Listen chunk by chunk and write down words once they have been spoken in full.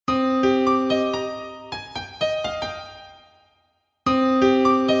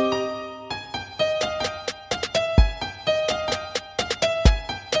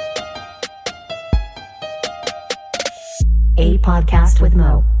Podcast with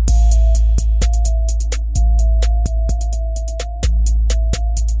Mo.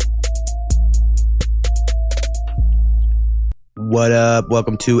 What up?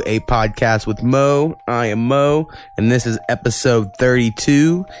 Welcome to a podcast with Mo. I am Mo, and this is episode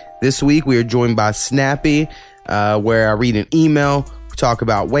 32. This week, we are joined by Snappy, where I read an email. We talk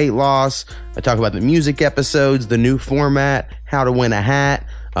about weight loss. I talk about the music episodes, the new format, how to win a hat,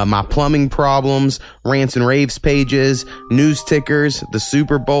 my plumbing problems, rants and raves pages, news tickers, the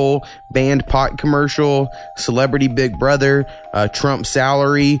Super Bowl, banned pot commercial, celebrity Big Brother, Trump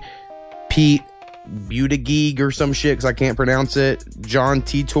salary, Pete Buttigieg or some shit because I can't pronounce it, John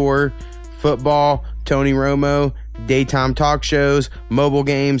Titor, football, Tony Romo, daytime talk shows, mobile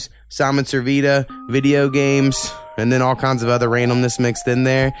games, Simon Servita, video games, and then all kinds of other randomness mixed in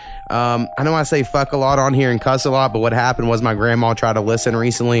there. I know I say fuck a lot on here and cuss a lot, but what happened was my grandma tried to listen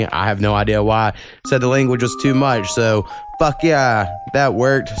recently. I have no idea why. Said the language was too much, so fuck yeah, that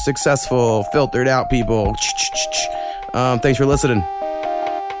worked. Successful, filtered out people. Thanks for listening.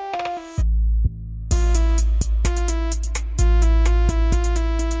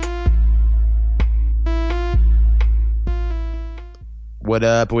 What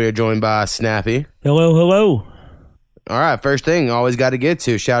up? We are joined by Snappy. Hello, hello. All right, first thing, always got to get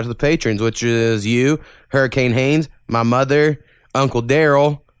to. Shout out to the patrons, which is you, Hurricane Haynes, my mother, Uncle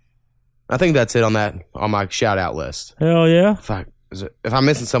Daryl. I think that's it on my shout out list. Hell yeah. If I'm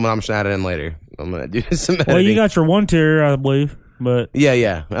missing someone, I'm just going to add it in later. I'm going to do some editing. Well, you got your one tier, I believe, but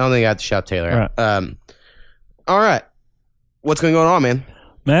Yeah. I don't think I have to shout Taylor out. All right. What's going on, man?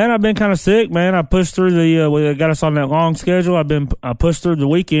 man, I've been kind of sick, man. I pushed through we got us on that long schedule. I pushed through the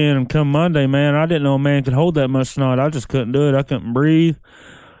weekend, and come Monday, man, I didn't know a man could hold that much snot. I just couldn't do it. I couldn't breathe.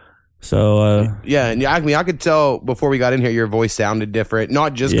 So yeah, and I could tell before we got in here your voice sounded different.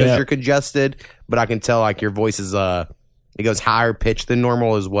 Not just because you're congested, but I can tell like your voice is it goes higher pitched than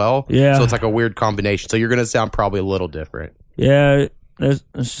normal as well. Yeah. So it's like a weird combination. So you're gonna sound probably a little different. Yeah, that's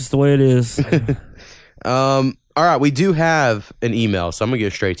just the way it is. All right, we do have an email, so I'm gonna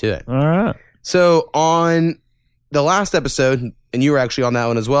get straight to it. All right. So on the last episode, and you were actually on that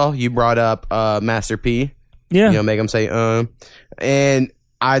one as well, you brought up Master P. Yeah. Make him say and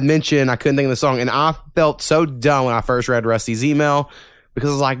I mentioned I couldn't think of the song, and I felt so dumb when I first read Rusty's email because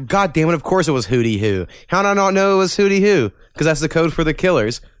I was like, God damn it, of course it was Hootie Who. How did I not know it was Hootie Who? Because that's the code for the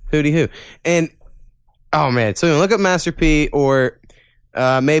Killers, Hootie Who. And, oh man, so look up Master P, or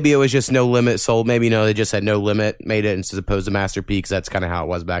maybe it was just No Limit sold. Maybe, they just had No Limit, made it as opposed to Master P, because that's kind of how it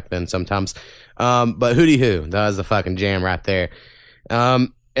was back then sometimes. But Hootie Who, that was the fucking jam right there.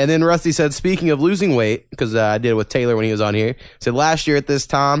 And then Rusty said, speaking of losing weight, because I did it with Taylor when he was on here, said last year at this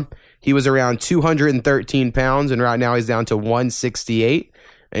time, he was around 213 pounds, and right now he's down to 168.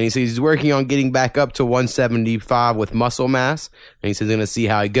 And he says he's working on getting back up to 175 with muscle mass. And he says he's going to see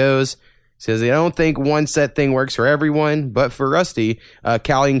how it goes. He says, I don't think one set thing works for everyone, but for Rusty,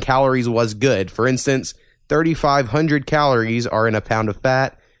 counting calories was good. For instance, 3,500 calories are in a pound of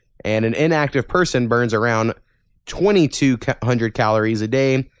fat, and an inactive person burns around 2,200 calories a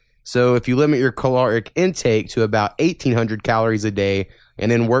day. So if you limit your caloric intake to about 1,800 calories a day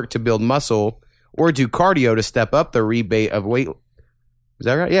and then work to build muscle or do cardio to step up the rebate of weight. Is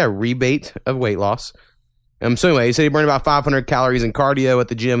that right? Yeah, rebate of weight loss. So anyway, he said he burned about 500 calories in cardio at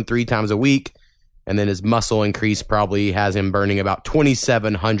the gym 3 times a week. And then his muscle increase probably has him burning about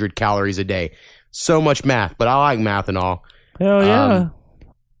 2,700 calories a day. So much math, but I like math and all. Hell yeah.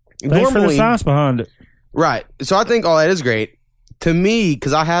 Thanks for the science behind it. Right. So I think all that is great. To me,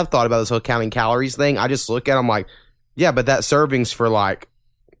 because I have thought about this whole counting calories thing, I just look at them like, yeah, but that serving's for like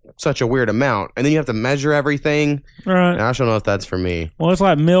such a weird amount. And then you have to measure everything. Right. And I don't know if that's for me. Well, it's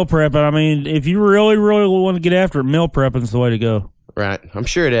like meal prepping. I mean, if you really, really want to get after it, meal prepping's the way to go. Right. I'm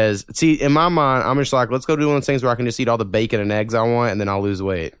sure it is. See, in my mind, I'm just like, let's go do one of those things where I can just eat all the bacon and eggs I want, and then I'll lose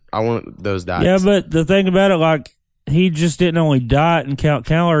weight. I want those diets. Yeah, but the thing about it, like, he just didn't only diet and count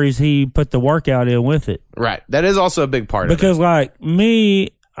calories, he put the workout in with it. Right. That is also a big part of it. Because, like, me,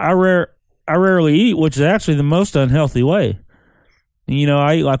 I rarely eat, which is actually the most unhealthy way.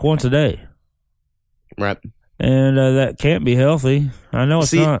 I eat like once a day. Right. And that can't be healthy. I know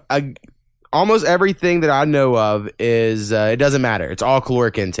it's not. Almost everything that I know of is, it doesn't matter. It's all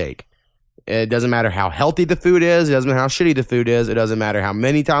caloric intake. It doesn't matter how healthy the food is. It doesn't matter how shitty the food is. It doesn't matter how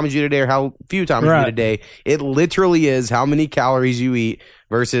many times you eat a day or how few times you eat a day. It literally is how many calories you eat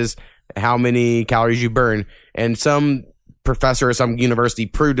versus how many calories you burn. And some professor or some university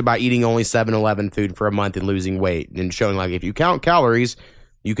proved by eating only 7-Eleven food for a month and losing weight and showing like if you count calories,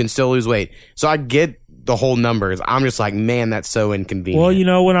 you can still lose weight. So I get the whole numbers. I'm just like, man, that's so inconvenient.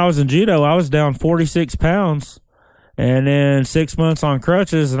 Well, when I was in judo, I was down 46 pounds. and then 6 months on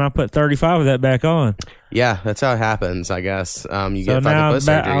crutches, and I put 35 of that back on. Yeah, that's how it happens, I guess. You So get now fucking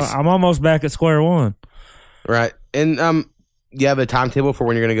foot surgeries. I'm almost back at square one. Right. And you have a timetable for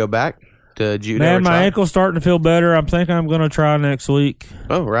when you're going to go back to judo? Man, or my try? ankle's starting to feel better. I'm thinking I'm going to try next week.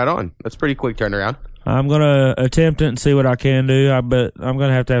 Oh, right on. That's pretty quick turnaround. I'm going to attempt it and see what I can do. I bet I'm going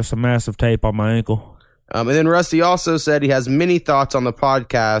to have some massive tape on my ankle. And then Rusty also said he has many thoughts on the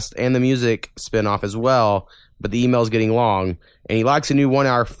podcast and the music spinoff as well, but the email's getting long, and he likes a new 1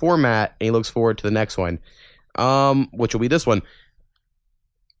 hour format, and he looks forward to the next one, which will be this one.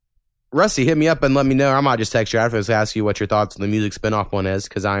 Rusty, hit me up and let me know. I might just text you after to ask you what your thoughts on the music spinoff one is,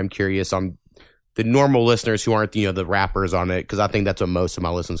 because I am curious on the normal listeners who aren't, the rappers on it, because I think that's what most of my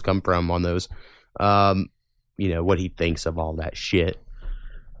listens come from on those. What he thinks of all that shit.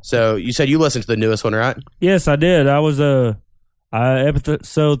 So you said you listened to the newest one, right? Yes, I did. I was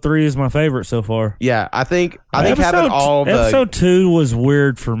episode 3 is my favorite so far. Yeah, I think having all the episode 2 was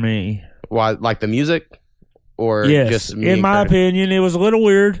weird for me. Why, like the music, or yes, just me in my opinion, it was a little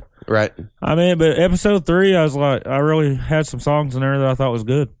weird. Right. I mean, but episode 3, I was like, I really had some songs in there that I thought was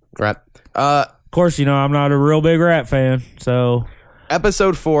good. Right. Of course, I'm not a real big rap fan, so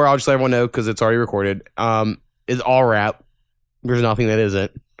episode 4, I'll just let everyone know because it's already recorded. Is all rap. There's nothing that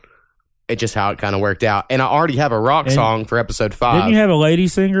isn't. It's just how it kind of worked out. And I already have a rock song for episode 5. Didn't you have a lady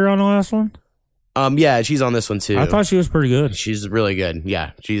singer on the last one? Yeah, she's on this one too. I thought she was pretty good. She's really good.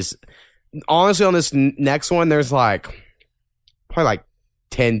 Yeah, she's honestly on this next one. There's probably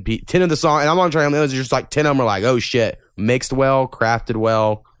 10 of the song, and I'm on trying. There's just 10 of them are like, oh shit, mixed well, crafted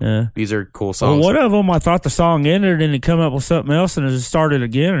well. Yeah, these are cool songs. Well, one of them I thought the song ended and it come up with something else and it just started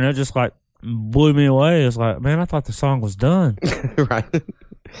again, and it just blew me away. It's like, man, I thought the song was done. Right.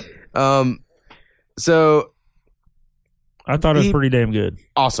 So I thought it was pretty damn good.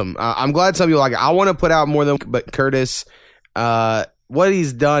 Awesome. I'm glad some people like it. I want to put out more than, but Curtis, what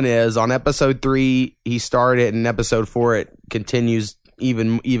he's done is on episode 3, he started, and episode 4, it continues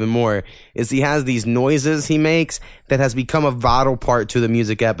even more, is he has these noises he makes that has become a vital part to the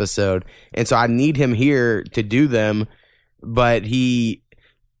music episode. And so I need him here to do them, but he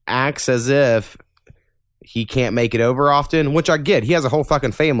acts as if he can't make it over often, which I get. He has a whole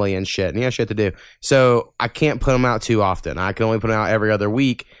fucking family and shit, and he has shit to do. So I can't put him out too often. I can only put him out every other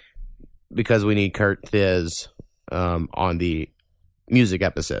week because we need Kurt Thiz on the music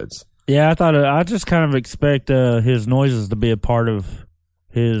episodes. Yeah, I just kind of expect his noises to be a part of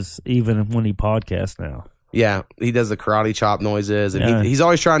his, even when he podcasts now. Yeah, he does the karate chop noises, and he's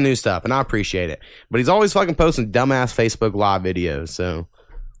always trying new stuff, and I appreciate it. But he's always fucking posting dumbass Facebook Live videos, so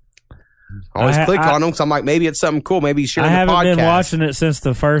I always click on them because I'm like, maybe it's something cool. Maybe he's sharing the podcast. I haven't been watching it since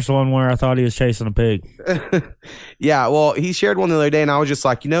the first one where I thought he was chasing a pig. Yeah, well, he shared one the other day, and I was just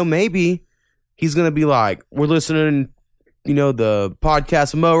like, maybe he's going to be like, we're listening, the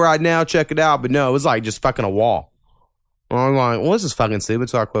podcast of Mo right now, check it out. But no, it was like just fucking a wall. I'm like, well, this is fucking stupid.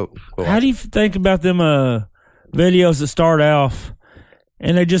 So I quote. How do you think about them videos that start off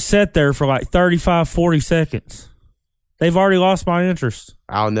and they just sit there for 35, 40 seconds? They've already lost my interest.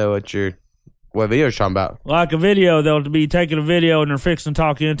 I don't know what video you're talking about. Like a video, they'll be taking a video and they're fixing to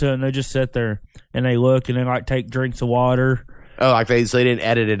talk into it, and they just sit there and they look and they take drinks of water. Oh, like they didn't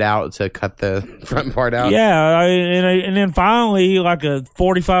edit it out to cut the front part out? Yeah, and then finally,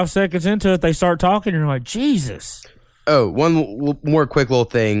 45 seconds into it, they start talking, and you're like, Jesus. Oh, one more quick little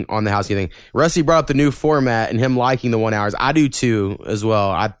thing on the housekeeping thing. Rusty brought up the new format and him liking the 1 hours. I do too, as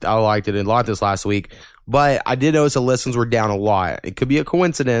well. I liked it a lot this last week, but I did notice the listens were down a lot. It could be a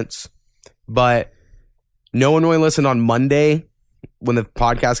coincidence, but no one really listened on Monday when the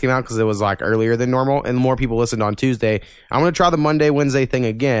podcast came out because it was earlier than normal, and more people listened on Tuesday. I'm going to try the Monday, Wednesday thing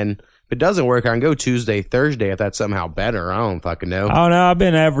again. If it doesn't work, I can go Tuesday, Thursday if that's somehow better. I don't fucking know. Oh, no, I've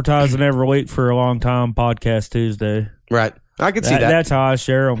been advertising every week for a long time, Podcast Tuesday. Right. I can see that. That's how I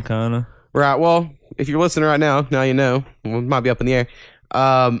share them, kind of. Right. Well, if you're listening right now you know. Well, it might be up in the air.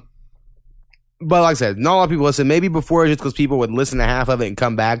 But like I said, not a lot of people listen. Maybe before just because people would listen to half of it and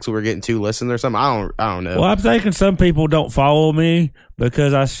come back, so we're getting 2 listens or something. I don't know. Well, I'm thinking some people don't follow me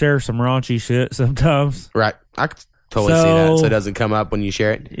because I share some raunchy shit sometimes. Right. I could totally see that, so it doesn't come up when you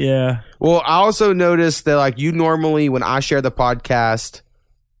share it. Yeah. Well, I also noticed that you normally, when I share the podcast,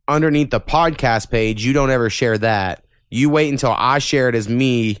 underneath the podcast page, you don't ever share that. You wait until I share it as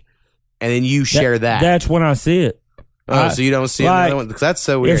me, and then you share that. That's when I see it. Oh, so you don't see another one? Because that's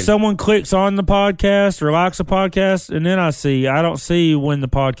so weird. If someone clicks on the podcast or likes a podcast, and then I don't see when the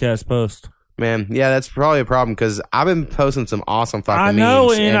podcast posts. Man, yeah, that's probably a problem because I've been posting some awesome fucking memes. I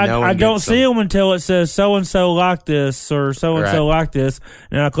know, and I don't see them until it says so-and-so like this or so-and-so like this,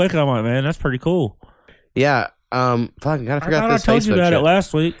 and I click on it. I'm like, man, that's pretty cool. Yeah, Fucking gotta I figure out thought I this told you Facebook about shit. it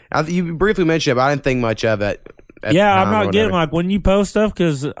last week. You briefly mentioned it, but I didn't think much of it. at the Yeah, I'm time or not getting whatever. like when you post stuff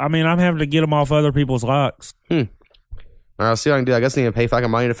because I'm having to get them off other people's likes. All right, I'll see what I can do. I guess I need to pay fucking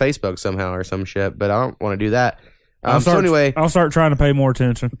money to Facebook somehow or some shit, but I don't want to do that. So anyway, I'll start trying to pay more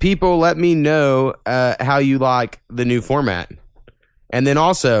attention. people, let me know how you like the new format. And then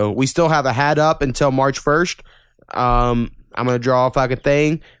also, we still have a hat up until March 1st. I'm gonna draw a fucking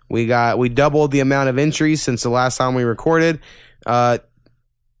thing. We doubled the amount of entries since the last time we recorded.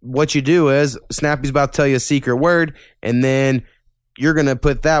 What you do is Snappy's about to tell you a secret word, and then you're gonna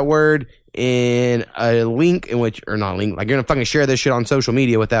put that word in a link in which, or not a link, like you're gonna fucking share this shit on social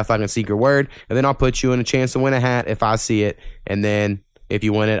media with that fucking secret word, and then I'll put you in a chance to win a hat if I see it, and then if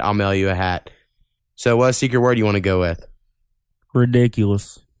you win it, I'll mail you a hat. So what secret word do you want to go with?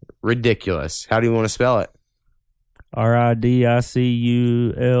 Ridiculous. Ridiculous. How do you want to spell it?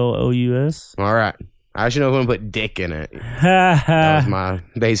 RIDICULOUS. All right. I should know if I'm going to put dick in it. That was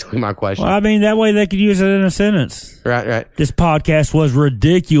basically my question. Well, I mean, that way they could use it in a sentence. Right. This podcast was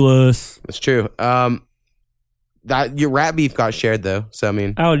ridiculous. That's true. That your rat beef got shared though, so I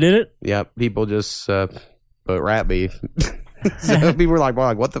mean, Oh, did it? yeah, people just put rat beef. So people were like, "Well,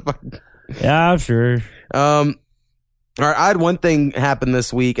 like, what the fuck?" Yeah, I'm sure. All right, I had one thing happen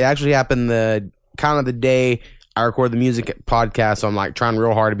this week. It actually happened the day I recorded the music podcast, so I'm like trying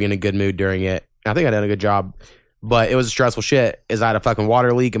real hard to be in a good mood during it. I think I did a good job, but it was a stressful shit. I had a fucking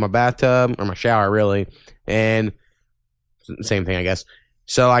water leak in my bathtub, or my shower, really, and same thing, I guess.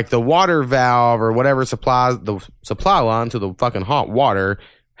 So, like, the water valve or whatever supplies the supply line to the fucking hot water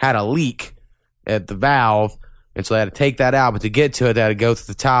had a leak at the valve, and so they had to take that out. But to get to it, they had to go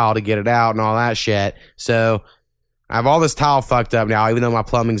through the tile to get it out and all that shit. So I have all this tile fucked up now, even though my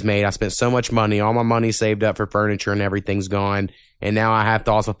plumbing's made. I spent so much money. All my money saved up for furniture and everything's gone. And now I have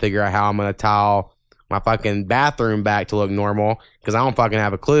to also figure out how I'm going to tile my fucking bathroom back to look normal because I don't fucking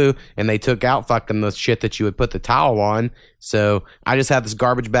have a clue. And they took out fucking the shit that you would put the towel on. So I just have this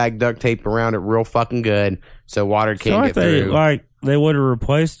garbage bag duct tape around it real fucking good so water can't get through. They would have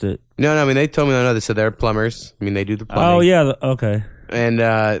replaced it. No, I mean, they told me, they said they're plumbers. I mean, they do the plumbing. Oh, yeah. Okay. And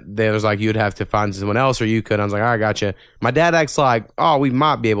they was like, you'd have to find someone else or you could. I was like, all right, gotcha. My dad acts like, oh, we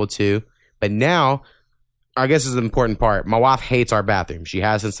might be able to. But now, I guess this is the important part. My wife hates our bathroom. She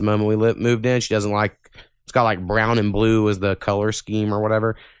has since the moment we moved in. She doesn't like, it's got like brown and blue as the color scheme or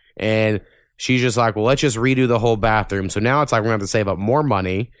whatever. And she's just like, well, let's just redo the whole bathroom. So now it's like we're going to have to save up more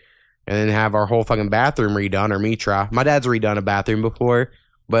money and then have our whole fucking bathroom redone, or me try. My dad's redone a bathroom before,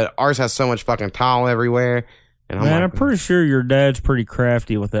 but ours has so much fucking tile everywhere. And I'm pretty sure your dad's pretty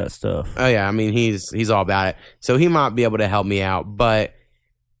crafty with that stuff. Oh yeah, I mean he's all about it. So he might be able to help me out, but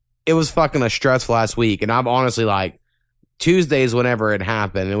it was fucking a stressful last week, and I'm honestly like Tuesdays whenever it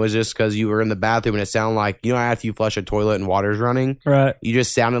happened, it was just because you were in the bathroom and it sounded like, you know, after you flush a toilet and water's running, right? You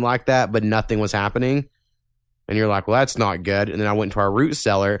just sounded like that, but nothing was happening, and you're like, well, that's not good. And then I went to our root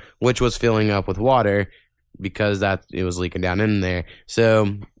cellar, which was filling up with water because it was leaking down in there.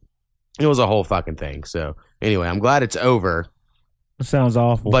 So it was a whole fucking thing. So anyway, I'm glad it's over. It sounds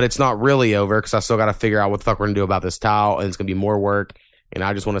awful. But it's not really over because I still got to figure out what the fuck we're going to do about this tile, and it's going to be more work. And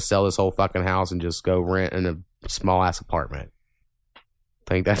I just want to sell this whole fucking house and just go rent in a small-ass apartment. I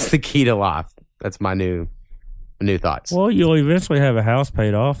think that's the key to life. That's my new thoughts. Well, you'll eventually have a house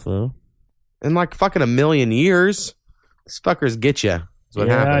paid off, though. In like fucking a million years, these fuckers get you. That's what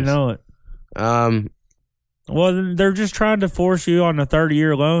happens. I know it. Well, they're just trying to force you on the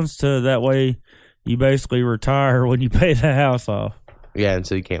 30-year loans to that way you basically retire when you pay the house off. Yeah, and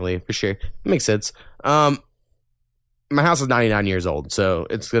so you can't leave for sure. Makes sense. My house is 99 years old, so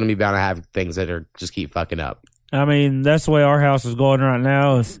it's going to be bound to have things that are just keep fucking up. I mean, that's the way our house is going right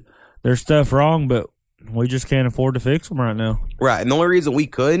now. Is there's stuff wrong, but we just can't afford to fix them right now. Right, and the only reason we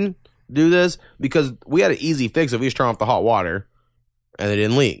couldn't do this because we had an easy fix if we just turned off the hot water and it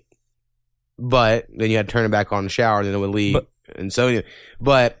didn't leak. But then you had to turn it back on the shower and then it would leak.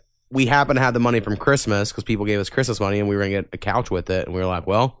 But we happened to have the money from Christmas because people gave us Christmas money and we were going to get a couch with it. And we were like,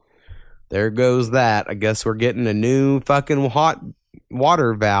 well, there goes that. I guess we're getting a new fucking hot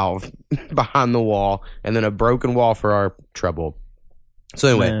water valve behind the wall and then a broken wall for our trouble.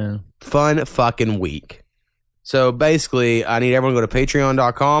 So anyway, Fun fucking week. So basically, I need everyone to go to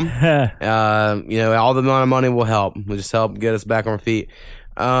patreon.com. All the amount of money will help. Will just help get us back on our feet.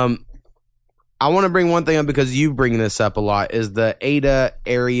 I want to bring one thing up because you bring this up a lot, is the Ada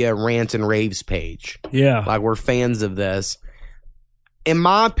area rant and raves page. Yeah. Like, we're fans of this. In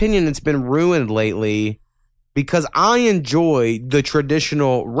my opinion, it's been ruined lately because I enjoy the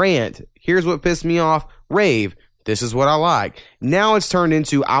traditional rant. Here's what pissed me off. Rave. This is what I like. Now it's turned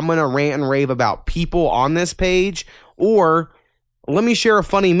into I'm going to rant and rave about people on this page, or let me share a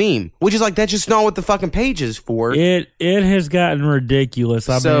funny meme, which is like, that's just not what the fucking page is for. It has gotten ridiculous.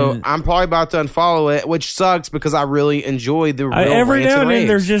 So I'm probably about to unfollow it, which sucks because I really enjoy the real every rants now and then raves.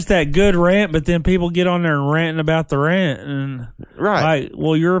 there's just that good rant, but then people get on there and ranting about the rant, and like,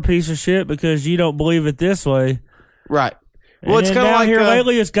 well, you're a piece of shit because you don't believe it this way. Right. Well, And it's then kind of down like here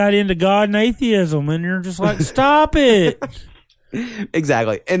lately, it's got into God and atheism, and you're just like, stop it.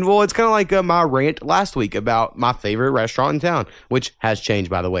 Exactly. And well, it's kind of like my rant last week about my favorite restaurant in town, which has changed,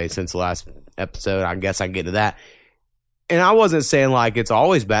 by the way, since the last episode. I guess I can get to that. And I wasn't saying like it's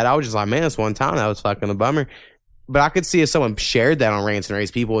always bad. I was just like, man, this one time that was fucking a bummer. But I could see if someone shared that on Rants and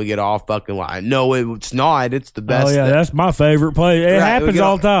Raves, people would get all fucking like, no, it's not. It's the best. Oh, yeah, that's my favorite place. It happens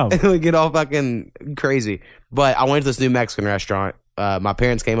all the time. It would get all fucking crazy. But I went to this new Mexican restaurant. My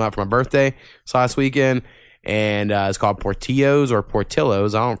parents came out for my birthday this last weekend. And it's called Portillos or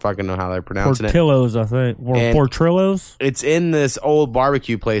Portillos. I don't fucking know how they're pronouncing Portillos, I think. Or Portrillos? It's in this old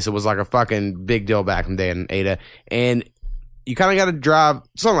barbecue place. It was like a fucking big deal back in the day in Ada. And you kind of got to drive,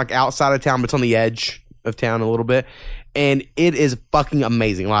 it's not like outside of town, but it's on the edge of town a little bit. And it is fucking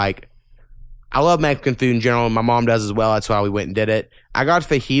amazing. Like, I love Mexican food in general. My mom does as well. That's why we went and did it. I got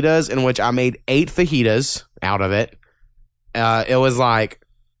fajitas, in which I made 8 fajitas out of it. It was like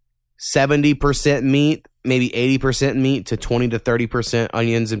 70% meat, maybe 80% meat to 20 to 30%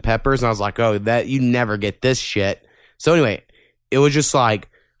 onions and peppers. And I was like, oh, that you never get this shit. So anyway, it was just like,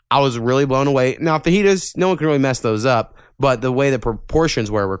 I was really blown away. Now, fajitas, no one can really mess those up, but the way the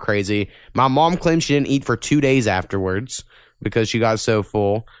proportions were crazy. My mom claimed she didn't eat for 2 days afterwards because she got so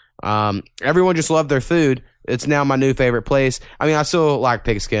full. Everyone just loved their food. It's now my new favorite place. I mean, I still like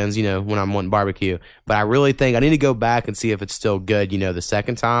pigskins, you know, when I'm wanting barbecue, but I really think I need to go back and see if it's still good, you know, the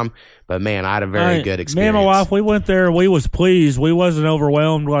second time. But man, I had a very good experience. Me and my wife, we went there. We was pleased. We wasn't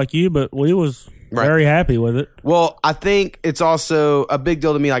overwhelmed like you, but we was very happy with it. Well, I think it's also a big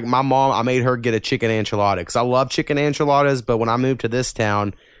deal to me. Like my mom, I made her get a chicken enchilada because I love chicken enchiladas. But when I moved to this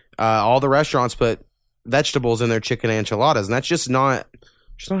town, all the restaurants put vegetables in their chicken enchiladas, and that's just not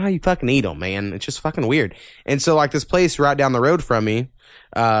how you fucking eat them, man. It's just fucking weird. And so, like, this place right down the road from me,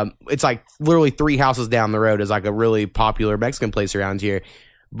 it's like literally 3 houses down the road is like a really popular Mexican place around here.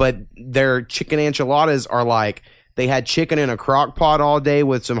 But their chicken enchiladas are like, they had chicken in a crock pot all day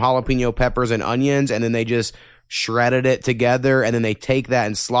with some jalapeno peppers and onions, and then they just shredded it together, and then they take that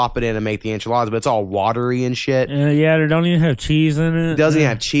and slop it in and make the enchiladas, but it's all watery and shit. Yeah, they don't even have cheese in it. It doesn't even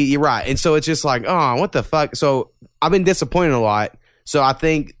have cheese. You're right. And so it's just like, oh, what the fuck? So I've been disappointed a lot. So I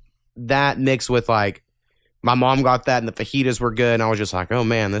think that mixed with like my mom got that and the fajitas were good, and I was just like, oh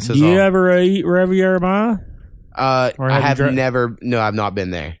man, this is. Do you ever eat Riviera Maya? I have never. No, I've not been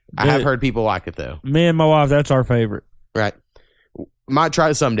there. I have heard people like it though. Me and my wife, that's our favorite. Right. Might try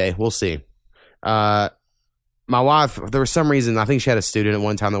it someday. We'll see. My wife, there was some reason, I think she had a student at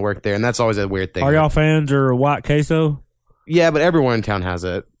one time that worked there, and that's always a weird thing. Are y'all fans of white queso? Yeah, but everyone in town has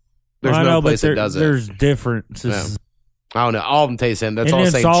it. There's no place that does it. There's differences. Yeah. I don't know. All of them taste him. That's and all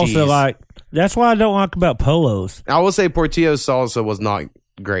the same salsa, cheese. Like, that's what I don't like about Polos. I will say Portillo's salsa was not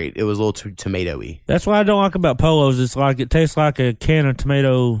great. It was a little too tomatoey. That's what I don't like about Polos. It's like it tastes like a can of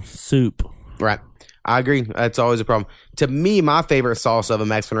tomato soup. Right. I agree. That's always a problem. To me, my favorite salsa of a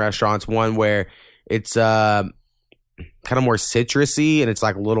Mexican restaurant is one where it's kind of more citrusy and it's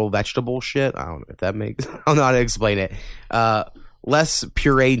like little vegetable shit. I don't know if that makes. I don't know how to explain it. Less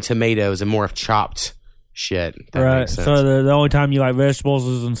pureed tomatoes and more of chopped shit. Right. So the only time you like vegetables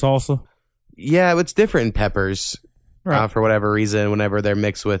is in salsa? Yeah, it's different in peppers. Right. For whatever reason, whenever they're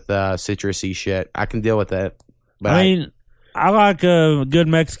mixed with citrusy shit, I can deal with it. But I mean, I like a good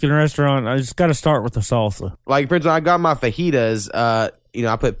Mexican restaurant. I just got to start with the salsa. Like, for instance, I got my fajitas.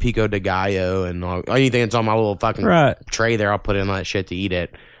 I put pico de gallo and anything that's on my little fucking tray there, I'll put in that shit to eat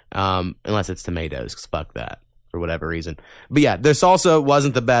it. Unless it's tomatoes, because fuck that for whatever reason. But yeah, the salsa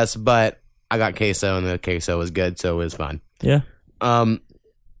wasn't the best, but I got queso, and the queso was good, so it was fine. Yeah.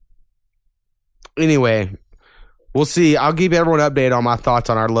 Anyway, we'll see. I'll keep everyone updated on my thoughts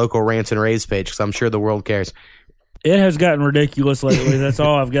on our local Rants and Raves page, because I'm sure the world cares. It has gotten ridiculous lately. That's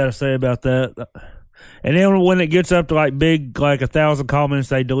all I've got to say about that. And then when it gets up to like 1,000 comments,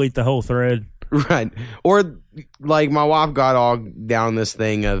 they delete the whole thread. Right. Or like my wife got all down this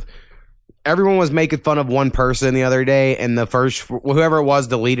thing of everyone was making fun of one person the other day, and the first whoever it was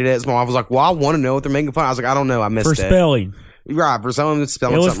deleted it. So my wife was like, "Well, I want to know what they're making fun of." I was like, "I don't know. I missed it." For spelling. Right. For someone that's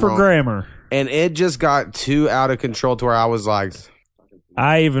spelling something wrong. It was for grammar. And it just got too out of control to where I was like...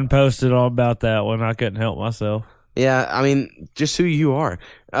 I even posted all about that one. I couldn't help myself. Yeah, I mean, just who you are.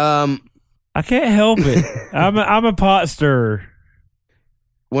 I can't help it. I'm a pot stirrer.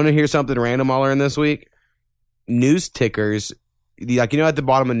 Want to hear something random I'll learn this week? News tickers. Like, at the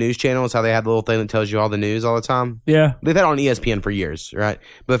bottom of news channels, how they have the little thing that tells you all the news all the time? Yeah. They've had it on ESPN for years, right?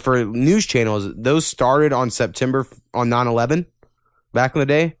 But for news channels, those started on September, on 9/11, back in the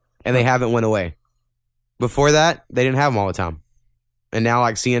day, and they haven't went away. Before that, they didn't have them all the time. And now,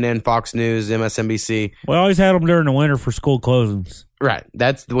 like CNN, Fox News, MSNBC. We always had them during the winter for school closings. Right.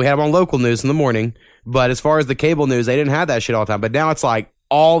 We had them on local news in the morning. But as far as the cable news, they didn't have that shit all the time. But now it's like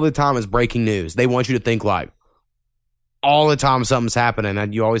all the time is breaking news. They want you to think like all the time something's happening.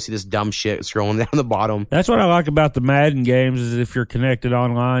 And you always see this dumb shit scrolling down the bottom. That's what I like about the Madden games is if you're connected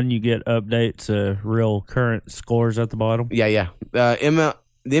online, you get updates, real current scores at the bottom. Yeah.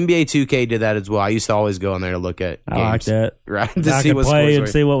 The NBA 2K did that as well. I used to always go in there to look at games. I like that. Right. I could play and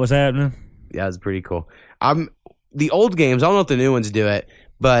see what was happening. Yeah, it's pretty cool. The old games, I don't know if the new ones do it,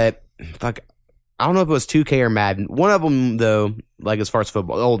 but like I don't know if it was 2K or Madden. One of them, though, like as far as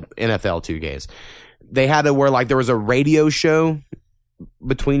football, old NFL 2Ks, they had it where like there was a radio show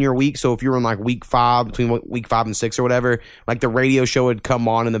between your week. So if you were in like week 5, between week 5 and 6 or whatever, like the radio show would come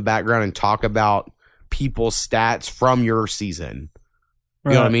on in the background and talk about people's stats from your season.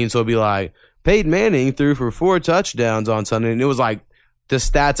 You know what I mean? So it'd be like, Peyton Manning threw for 4 touchdowns on Sunday. And it was like the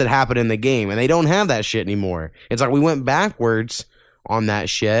stats that happened in the game. And they don't have that shit anymore. It's like we went backwards on that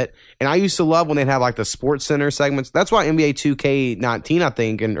shit. And I used to love when they'd have like the Sports Center segments. That's why NBA 2K19, I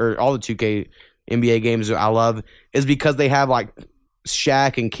think, or all the 2K NBA games I love, is because they have like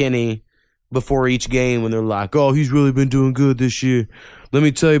Shaq and Kenny before each game when they're like, oh, he's really been doing good this year. Let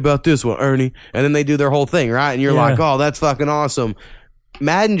me tell you about this one, Ernie. And then they do their whole thing, right? And you're like, oh, that's fucking awesome.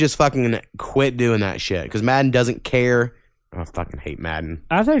 Madden just fucking quit doing that shit because Madden doesn't care. I fucking hate Madden.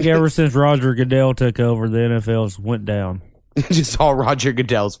 I think ever since Roger Goodell took over, the NFL's went down. Just all Roger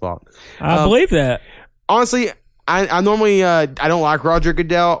Goodell's fault. I believe that. Honestly, I normally I don't like Roger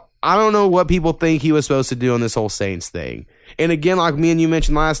Goodell. I don't know what people think he was supposed to do on this whole Saints thing. And again, like me and you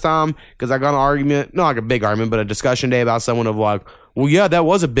mentioned last time, because I got an argument, not like a big argument, but a discussion day about someone of like, well, yeah, that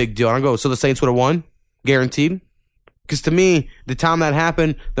was a big deal. And I go, so the Saints would have won? Guaranteed? Because to me, the time that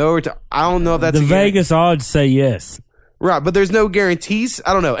happened, I don't know if that's the Vegas odds say yes. Right, but there's no guarantees.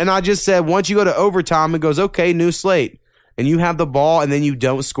 I don't know. And I just said once you go to overtime, it goes, okay, new slate. And you have the ball and then you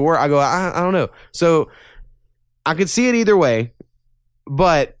don't score. I go, I don't know. So I could see it either way,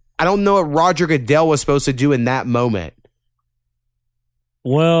 but I don't know what Roger Goodell was supposed to do in that moment.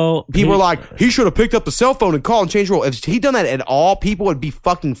 Well, people are like, he should have picked up the cell phone and called and changed the rule. If he done that at all, people would be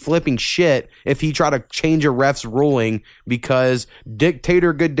fucking flipping shit if he tried to change a ref's ruling because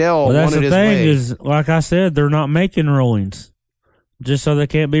Dictator Goodell wanted his way. The thing is, like I said, they're not making rulings just so they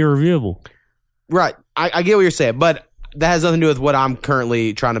can't be reviewable. Right. I get what you're saying, but that has nothing to do with what I'm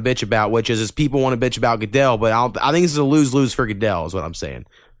currently trying to bitch about, which is people want to bitch about Goodell, but I think this is a lose-lose for Goodell is what I'm saying.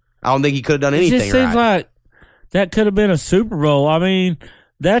 I don't think he could have done anything right. It just seems like that could have been a Super Bowl. I mean,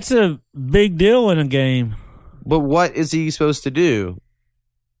 that's a big deal in a game. But what is he supposed to do?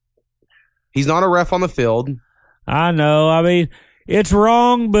 He's not a ref on the field. I know. I mean, it's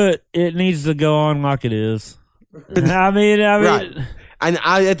wrong, but it needs to go on like it is. I mean, right. And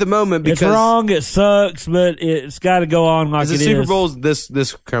at the moment, because it's wrong, it sucks, but it's got to go on like it is. The Super Bowl's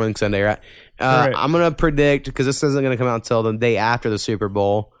this coming Sunday, right? I'm gonna predict, because this isn't gonna come out until the day after the Super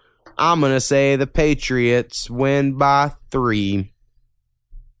Bowl. I'm gonna say the Patriots win by 3.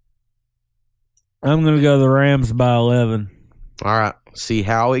 I'm gonna go the Rams by 11. All right, see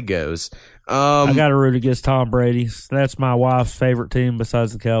how it goes. I got to root against Tom Brady. That's my wife's favorite team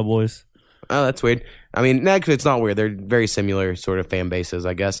besides the Cowboys. Oh, that's weird. I mean, actually, it's not weird. They're very similar sort of fan bases,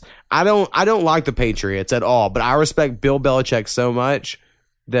 I guess. I don't like the Patriots at all, but I respect Bill Belichick so much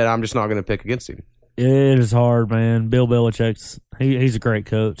that I'm just not going to pick against him. It is hard, man. Bill Belichick's he's a great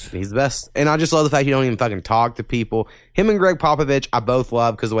coach. He's the best. And I just love the fact you don't even fucking talk to people. Him and Greg Popovich, I both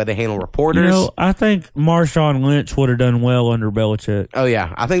love because of the way they handle reporters. You know, I think Marshawn Lynch would have done well under Belichick. Oh,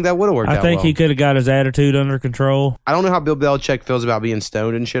 yeah. I think that would have worked out I think well. He could have got his attitude under control. I don't know how Bill Belichick feels about being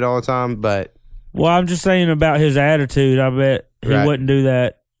stoned and shit all the time, but... Well, I'm just saying about his attitude. I bet he wouldn't do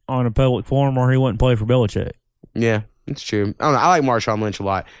that on a public forum or he wouldn't play for Belichick. Yeah. It's true. I don't know. I like Marshawn Lynch a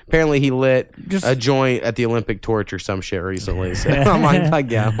lot. Apparently, he lit a joint at the Olympic torch or some shit recently. So I'm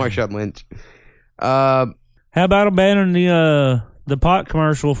like, yeah, Marshawn Lynch. How about abandoning the pot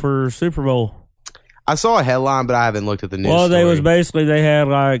commercial for Super Bowl? I saw a headline, but I haven't looked at the news. Well, story. They had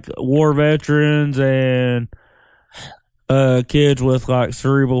like war veterans and kids with like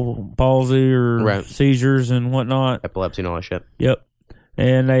cerebral palsy or seizures and whatnot, epilepsy and all that shit. Yep.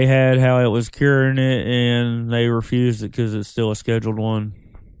 And they had how it was curing it, and they refused it because it's still a scheduled one.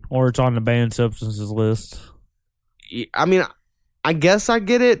 or it's on the banned substances list. I mean, I guess I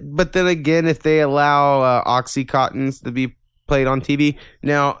get it, but then again, if they allow Oxycontins to be played on TV,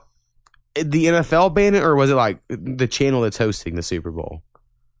 now, the NFL banned it, or was it like the channel that's hosting the Super Bowl?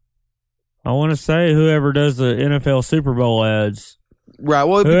 I want to say whoever does the NFL Super Bowl ads. Right,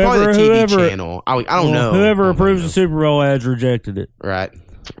 well, it'd be probably the TV channel. I don't know. Whoever approves the Super Bowl ads rejected it. Right.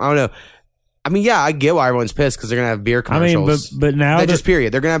 I don't know. I mean, yeah, I get why everyone's pissed because they're going to have beer commercials. But now... just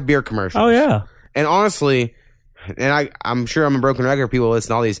period. They're going to have beer commercials. Oh, yeah. And honestly, and I'm sure I'm a broken record, people listen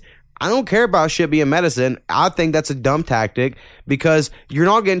to all these, I don't care about shit being medicine. I think that's a dumb tactic because you're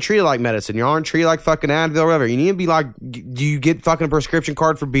not getting treated like medicine. You aren't treated like fucking Advil or whatever. You need to be like, do you get fucking a prescription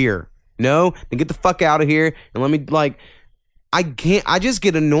card for beer? No? Then get the fuck out of here and let me, like... I just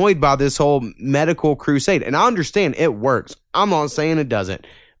get annoyed by this whole medical crusade. And I understand it works. I'm not saying it doesn't.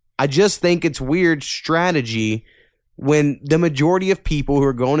 I just think it's weird strategy when the majority of people who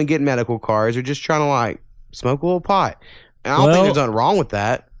are going to get medical cards are just trying to like smoke a little pot. And I don't think there's nothing wrong with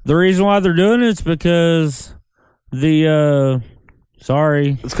that. The reason why they're doing it is because the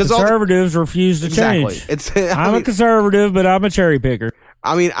conservatives refuse to change. I'm a conservative, but I'm a cherry picker.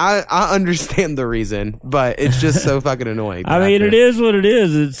 I mean, I understand the reason, but it's just so fucking annoying. I mean, it is what it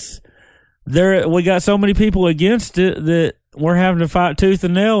is. It's there. We got so many people against it that we're having to fight tooth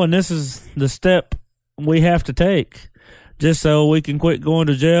and nail, and this is the step we have to take just so we can quit going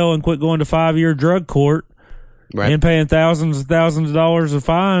to jail and quit going to 5-year drug court and paying thousands and thousands of dollars of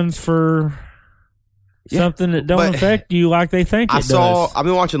fines for something that don't affect you like they think it does. I've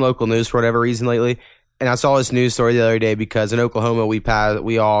been watching local news for whatever reason lately. And I saw this news story the other day because in Oklahoma we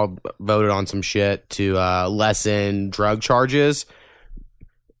all voted on some shit to lessen drug charges.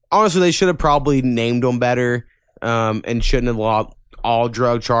 Honestly, they should have probably named them better and shouldn't have allowed all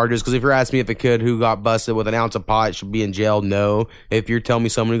drug charges. Because if you're asking me if a kid who got busted with an ounce of pot should be in jail, no. If you're telling me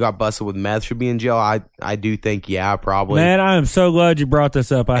someone who got busted with meth should be in jail, I do think, yeah, probably. Man, I am so glad you brought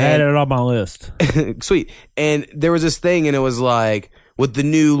this up. I had it on my list. Sweet. And there was this thing, and it was like, with the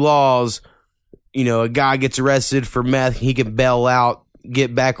new laws, you know, a guy gets arrested for meth, he can bail out,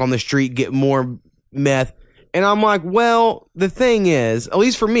 get back on the street, get more meth. And I'm like, well, the thing is, at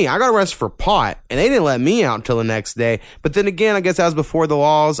least for me, I got arrested for pot, and they didn't let me out until the next day. But then again, I guess that was before the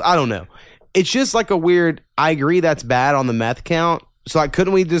laws. I don't know. It's just like a weird, I agree that's bad on the meth count. So like,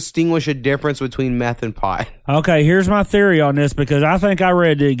 couldn't we distinguish a difference between meth and pot? Okay, here's my theory on this, because I think I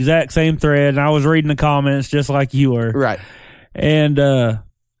read the exact same thread, and I was reading the comments just like you were. Right. And,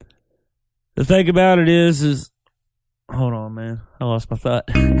 the thing about it is, hold on, man. I lost my thought.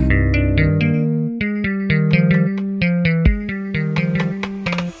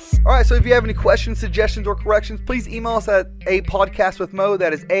 All right, so if you have any questions, suggestions, or corrections, please email us at apodcastwithmo.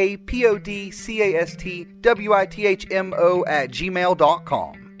 That is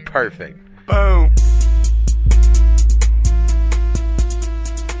apodcastwithmo@gmail.com. Perfect. Boom.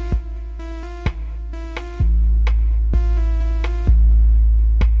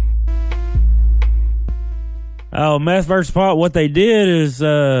 Oh, meth versus pot. What they did is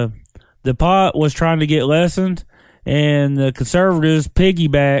the pot was trying to get lessened, and the conservatives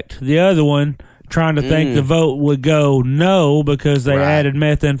piggybacked the other one, trying to think the vote would go no because they added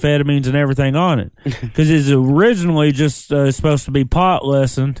methamphetamines and everything on it. Because it's originally just supposed to be pot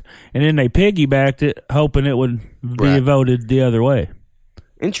lessened, and then they piggybacked it, hoping it would be voted the other way.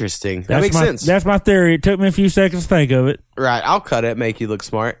 Interesting. That makes sense. That's my theory. It took me a few seconds to think of it. Right. I'll cut it, make you look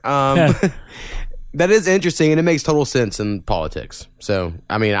smart. That is interesting, and it makes total sense in politics. So,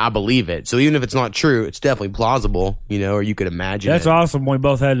 I mean, I believe it. So even if it's not true, it's definitely plausible, you know, or you could imagine That's awesome. We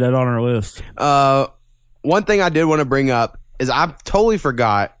both had that on our list. One thing I did want to bring up is I totally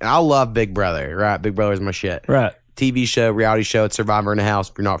forgot, and I love Big Brother, right? Big Brother's my shit. Right. TV show, reality show, it's Survivor in the House.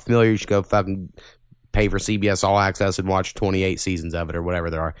 If you're not familiar, you should go fucking pay for CBS All Access and watch 28 seasons of it or whatever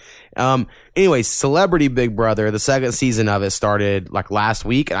there are. Anyway, Celebrity Big Brother, the second season of it started like last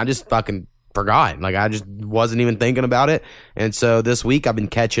week, and I just fucking forgot. Like, I just wasn't even thinking about it. And so this week I've been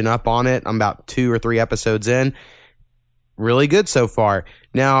catching up on it. I'm about 2 or 3 episodes in. Really good so far.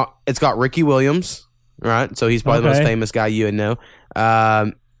 Now, it's got Ricky Williams, right? So he's probably the most famous guy you would know.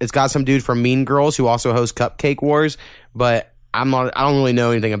 It's got some dude from Mean Girls who also hosts Cupcake Wars, but I don't really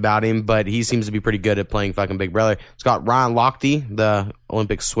know anything about him, but he seems to be pretty good at playing fucking Big Brother. It's got Ryan Lochte, the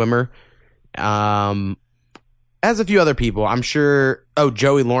Olympic swimmer. Has a few other people. I'm sure. Oh,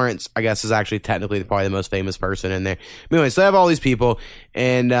 Joey Lawrence, I guess, is actually technically probably the most famous person in there. But anyway, so they have all these people,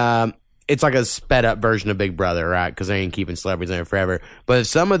 and it's like a sped up version of Big Brother, right? Because they ain't keeping celebrities in there forever. But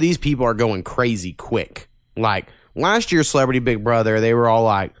some of these people are going crazy quick. Like last year's Celebrity Big Brother, they were all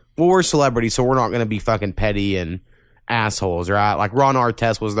like, well, we're celebrities, so we're not going to be fucking petty and assholes, right? Like Ron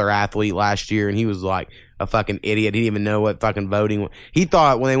Artest was their athlete last year, and he was like a fucking idiot. He didn't even know what fucking voting. He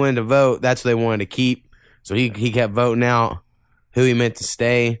thought when they went to vote, that's what they wanted to keep. So he kept voting out who he meant to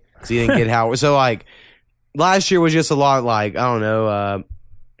stay because he didn't get how. So like last year was just a lot like, I don't know,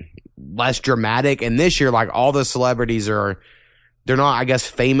 less dramatic, and this year like all the celebrities they're not, I guess,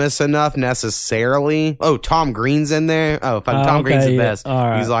 famous enough necessarily. Oh, Tom Green's in there. Oh, Tom Green's the best. All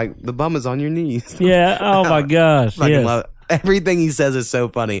right. He's like, the bum is on your knees. Yeah. Oh my gosh. Fucking love it. Everything he says is so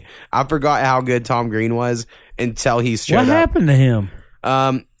funny. I forgot how good Tom Green was until he showed up. What happened to him?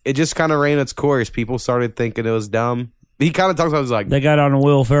 It just kind of ran its course. People started thinking it was dumb. He kind of talks about it was like, They got on the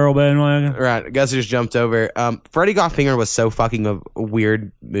Will Ferrell bandwagon. right, I guess it just jumped over. Freddy Got Fingered was so fucking a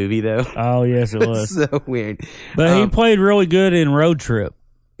weird movie though. Oh yes, it was. So weird. But he played really good in Road Trip.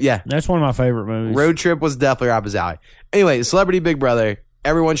 Yeah. That's one of my favorite movies. Road Trip was definitely right up his alley. Anyway, Celebrity Big Brother.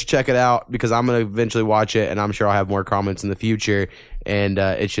 Everyone should check it out because I'm going to eventually watch it, and I'm sure I'll have more comments in the future. And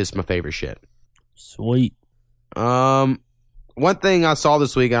it's just my favorite shit. Sweet. One thing I saw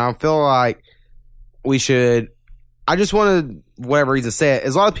this week, and I feel like we should. I just want to, whatever reason, say it.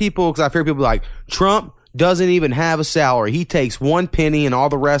 There's a lot of people, because I hear people like, Trump doesn't even have a salary. He takes one penny, and all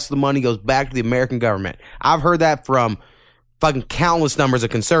the rest of the money goes back to the American government. I've heard that from fucking countless numbers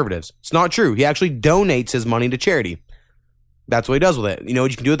of conservatives. It's not true. He actually donates his money to charity. That's what he does with it. You know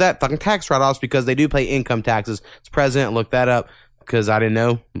what you can do with that? Fucking tax write-offs, because they do pay income taxes. It's president. Look that up because I didn't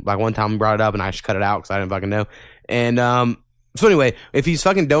know. Like one time we brought it up and I just cut it out because I didn't fucking know. And so anyway, if he's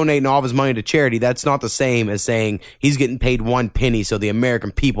fucking donating all of his money to charity, that's not the same as saying he's getting paid one penny so the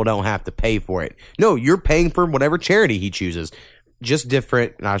American people don't have to pay for it. No, you're paying for whatever charity he chooses. Just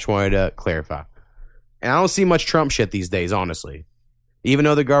different, and I just wanted to clarify. And I don't see much Trump shit these days, honestly. Even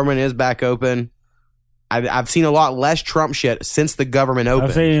though the government is back open, I've seen a lot less Trump shit since the government opened.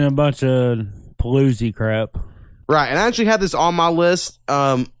 I've seen a bunch of Pelosi crap. Right, and I actually had this on my list.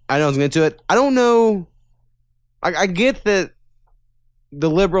 I know I was going to get to it. I don't know. I get that the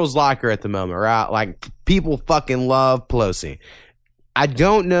liberals like her at the moment, right? Like, people fucking love Pelosi. I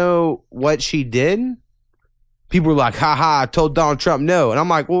don't know what she did. People were like, haha, I told Donald Trump no. And I'm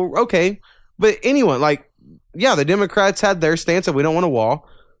like, well, okay. But anyone, like, yeah, the Democrats had their stance that we don't want a wall.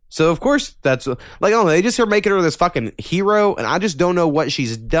 So, of course, that's, like, I don't know, they just are making her this fucking hero, and I just don't know what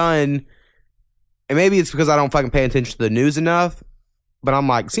she's done. And maybe it's because I don't fucking pay attention to the news enough, but I'm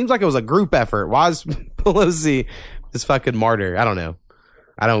like, seems like it was a group effort. Why is Pelosi this fucking martyr? I don't know.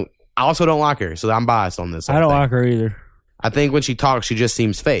 I also don't like her, so I'm biased on this. I don't like her either. I think when she talks, she just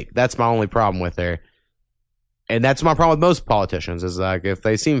seems fake. That's my only problem with her. And that's my problem with most politicians, is like, if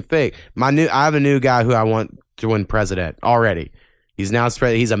they seem fake. I have a new guy who I want to win president already. He's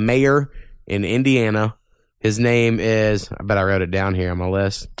a mayor in Indiana. His name is, I bet I wrote it down here on my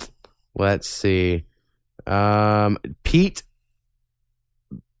list. Let's see. Pete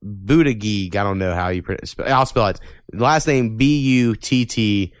Buttigieg. I don't know how you pronounce it. I'll spell it. Last name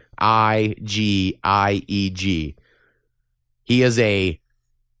Buttigieg. He is a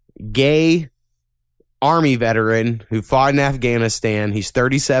gay Army veteran who fought in Afghanistan. He's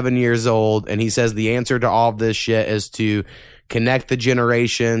 37 years old, and he says the answer to all of this shit is to connect the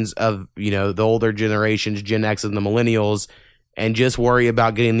generations of, the older generations, Gen X and the millennials, and just worry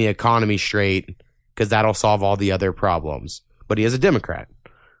about getting the economy straight, because that'll solve all the other problems. But he is a Democrat.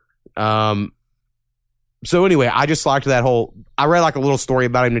 So anyway, I just liked that I read like a little story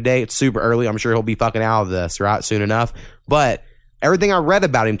about him today. It's super early. I'm sure he'll be fucking out of this, right, soon enough. But everything I read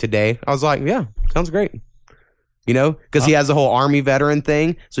about him today, I was like, yeah, sounds great. Because he has the whole Army veteran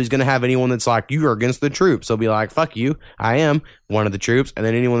thing. So he's going to have anyone that's like, you are against the troops. He'll be like, fuck you, I am one of the troops. And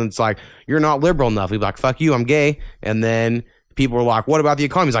then anyone that's like, you're not liberal enough, he'll be like, fuck you, I'm gay. And then people are like, what about the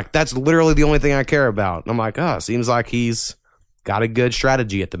economy? He's like, that's literally the only thing I care about. And I'm like, seems like he's got a good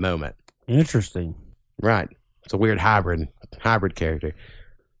strategy at the moment. Interesting. Right. It's a weird hybrid character.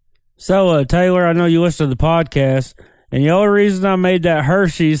 So, Taylor, I know you listen to the podcast, and the only reason I made that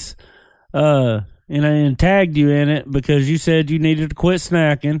Hershey's, and tagged you in it because you said you needed to quit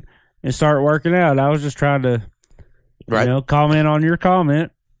snacking and start working out. I was just trying to, comment on your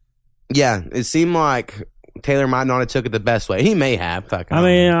comment. Yeah, it seemed like Taylor might not have took it the best way. He may have.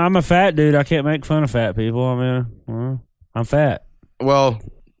 I'm a fat dude. I can't make fun of fat people. I'm fat. Well,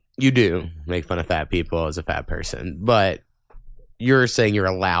 you do make fun of fat people as a fat person, but you're saying you're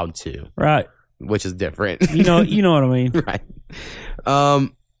allowed to. Right. Which is different. You know what I mean. Right.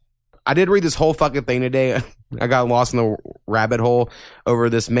 I did read this whole fucking thing today. I got lost in the rabbit hole over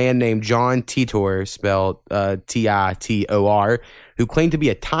this man named John Titor, spelled Titor, who claimed to be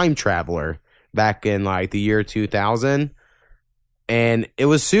a time traveler back in like the year 2000. And it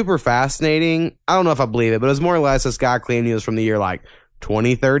was super fascinating. I don't know if I believe it, but it was more or less this guy claimed he was from the year like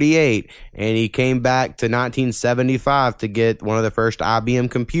 2038, and he came back to 1975 to get one of the first IBM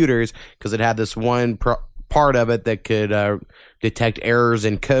computers because it had this one part of it that could detect errors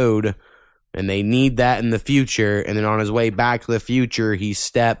in code, and they need that in the future. And then on his way back to the future, he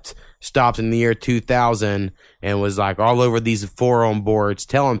stopped in the year 2000 and was like all over these forum boards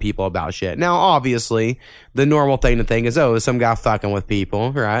telling people about shit. Now, obviously, the normal thing to think is, oh, some guy fucking with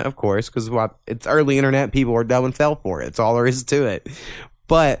people, right? Of course, because it's early internet, people are dumb and fell for it. It's all there is to it.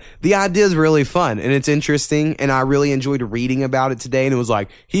 But the idea is really fun and it's interesting, and I really enjoyed reading about it today. And it was like,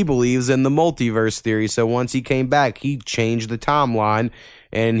 he believes in the multiverse theory. So once he came back, he changed the timeline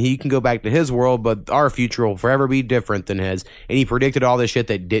and he can go back to his world, but our future will forever be different than his. And he predicted all this shit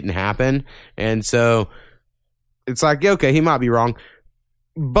that didn't happen. And so it's like, okay, he might be wrong.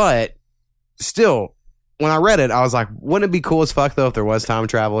 But still, when I read it, I was like, wouldn't it be cool as fuck, though, if there was time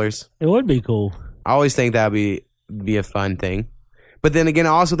travelers? It would be cool. I always think that would be a fun thing. But then again, I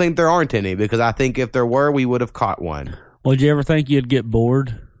also think there aren't any, because I think if there were, we would have caught one. Would you ever think you'd get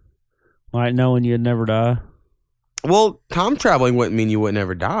bored? Like knowing you'd never die? Well, time traveling wouldn't mean you would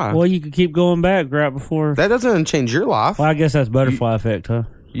never die. Well, you could keep going back right before. That doesn't change your life. Well, I guess that's butterfly effect, huh?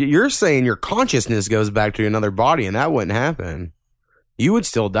 You're saying your consciousness goes back to another body, and that wouldn't happen. You would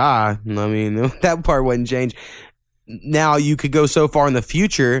still die. I mean, that part wouldn't change. Now, you could go so far in the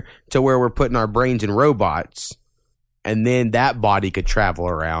future to where we're putting our brains in robots, and then that body could travel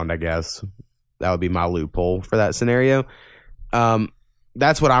around, I guess. That would be my loophole for that scenario.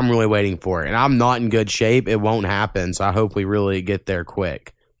 That's what I'm really waiting for. And I'm not in good shape. It won't happen. So I hope we really get there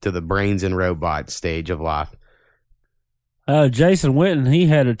quick to the brains and robots stage of life. Jason Witten, he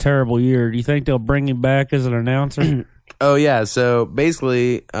had a terrible year. Do you think they'll bring him back as an announcer? Oh, yeah. So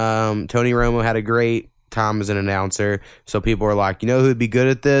basically, Tony Romo had a great time as an announcer. So people were like, you know who'd be good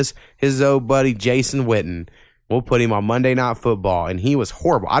at this? His old buddy, Jason Witten. We'll put him on Monday Night Football, and he was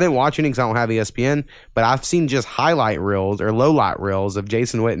horrible. I didn't watch any because I don't have ESPN, but I've seen just highlight reels or low-light reels of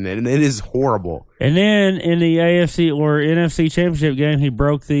Jason Witten, and it is horrible. And then in the AFC or NFC Championship game, he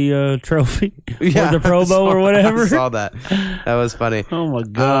broke the trophy or the Pro Bowl or whatever. I saw that. That was funny. Oh, my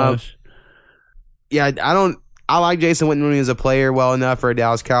gosh. I like Jason Witten when he was a player well enough for a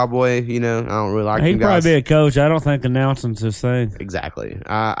Dallas Cowboy. You know, I don't really like him. He'd probably be a coach. I don't think announcing's his thing. Exactly.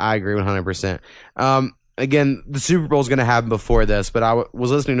 I agree 100%. Again, the Super Bowl is going to happen before this, but I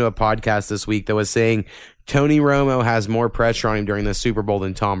was listening to a podcast this week that was saying Tony Romo has more pressure on him during the Super Bowl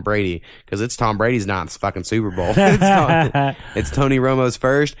than Tom Brady, because it's Tom Brady's not fucking Super Bowl. It's Tony Romo's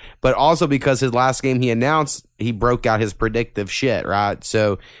first, but also because his last game he announced, he broke out his predictive shit, right?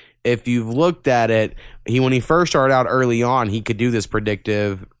 So if you've looked at it, when he first started out early on, he could do this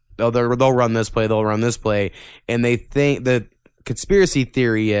predictive, they'll run this play, they'll run this play, and they think the conspiracy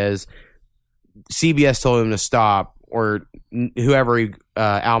theory is CBS told him to stop, or whoever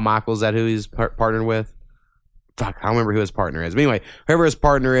Al Michaels, is that who he's partnered with? Fuck, I don't remember who his partner is. But anyway, whoever his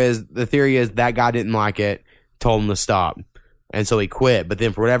partner is, the theory is that guy didn't like it, told him to stop. And so he quit. But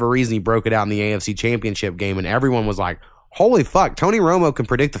then for whatever reason, he broke it out in the AFC Championship game, and everyone was like, holy fuck, Tony Romo can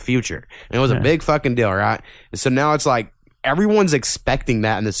predict the future. And it was a big fucking deal, right? And so now it's like, everyone's expecting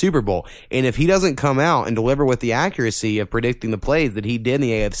that in the Super Bowl. And if he doesn't come out and deliver with the accuracy of predicting the plays that he did in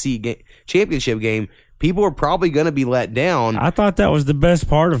the AFC Championship game, people are probably going to be let down. I thought that was the best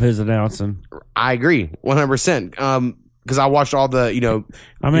part of his announcing. I agree, 100%. Because I watched all the,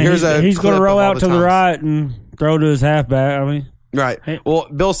 he's going to roll out to the right and throw to his halfback. Right. Well,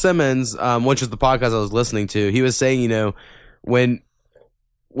 Bill Simmons, which is the podcast I was listening to, he was saying,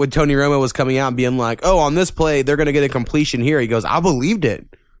 when Tony Romo was coming out and being like, oh, on this play, they're going to get a completion here. He goes, I believed it.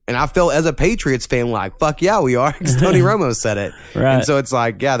 And I felt as a Patriots fan like, fuck yeah, we are, because Tony Romo said it. Right. And so it's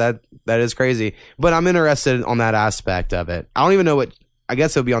like, yeah, that is crazy. But I'm interested on that aspect of it. I don't even know I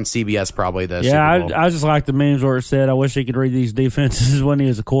guess it'll be on CBS probably this. Yeah, I just like the memes where it said, I wish he could read these defenses when he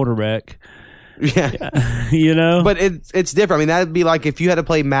was a quarterback. Yeah. But it's different. I mean, that'd be like if you had to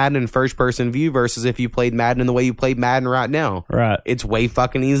play Madden in first person view versus if you played Madden in the way you played Madden right now. Right. It's way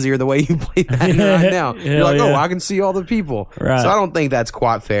fucking easier the way you play Madden right now. You're like, oh, I can see all the people. Right. So I don't think that's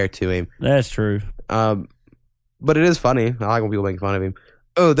quite fair to him. That's true. But it is funny. I like when people make fun of him.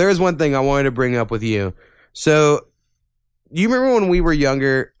 Oh, there's one thing I wanted to bring up with you. So, do you remember when we were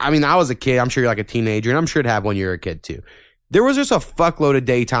younger? I mean, I was a kid. I'm sure you're like a teenager, and I'm sure it happened when you were a kid too. There was just a fuckload of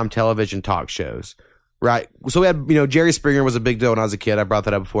daytime television talk shows, right? So we had, Jerry Springer was a big deal when I was a kid. I brought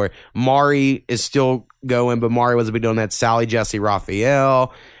that up before. Maury is still going, but Maury was a big deal. And that Sally Jesse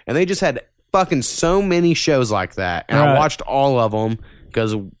Raphael, and they just had fucking so many shows like that. And I watched all of them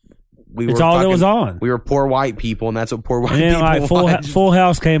because It's all that was on. We were poor white people, and that's what poor white And then people like watch. Full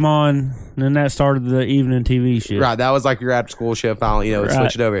House came on, and then that started the evening TV shit. Right, that was like your after school shit. Finally, it Right.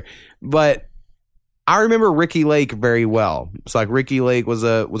 switched over. But I remember Ricky Lake very well. It's like Ricky Lake was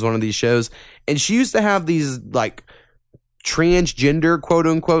one of these shows, and she used to have these like transgender quote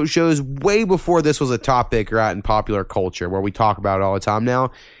unquote shows way before this was a topic, right, in popular culture where we talk about it all the time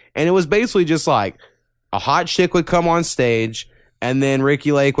now. And it was basically just like a hot chick would come on stage, and then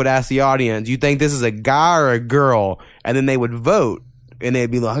Ricky Lake would ask the audience, "You think this is a guy or a girl?" And then they would vote, and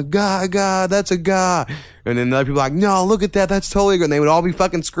they'd be like, "Guy, that's a guy." And then the other people like, "No, look at that, that's totally good." And they would all be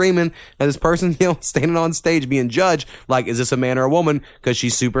fucking screaming at this person, standing on stage being judged, like, is this a man or a woman? Because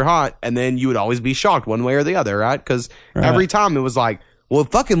she's super hot. And then you would always be shocked one way or the other, right? Because every time it was like, well,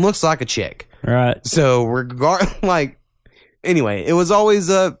 it fucking looks like a chick. Right. So anyway, it was always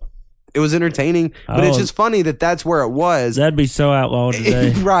it was entertaining, but it's just funny that that's where it was. That'd be so outlawed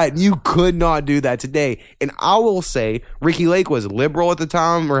today. Right. You could not do that today. And I will say Ricky Lake was liberal at the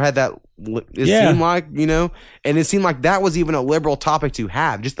time, or had that, seemed like, and it seemed like that was even a liberal topic to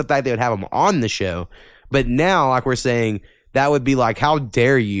have, just the fact they would have him on the show. But now, like we're saying, that would be like, how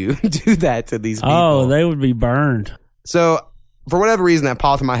dare you do that to these people? Oh, they would be burned. So for whatever reason, that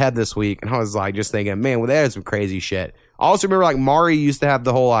popped in my head this week, and I was like, just thinking, man, well, that is some crazy shit. I also remember like Maury used to have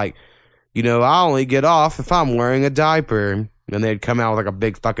the whole like, I only get off if I'm wearing a diaper. And they'd come out with like a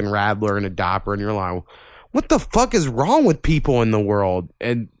big fucking rattler and a diaper, and you're like, what the fuck is wrong with people in the world?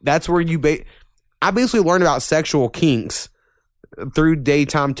 And that's where I basically learned about sexual kinks through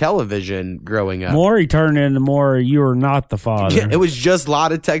daytime television growing up. Maury turned into more, you are not the father. Yeah, it was just lie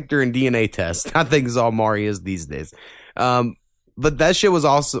detector and DNA test. I think is all Maury is these days. But that shit was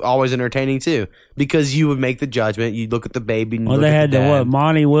also always entertaining too, because you would make the judgment. You'd look at the baby. And they had the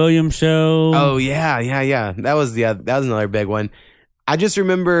Monty Williams show. Oh yeah. That was another big one. I just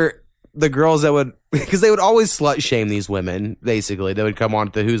remember the girls that would, because they would always slut shame these women. Basically, they would come on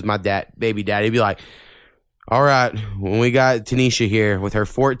to Who's My Baby Daddy. He'd be like, all right, when we got Tanisha here with her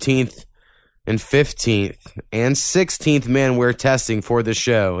 14th and 15th and 16th men we're testing for the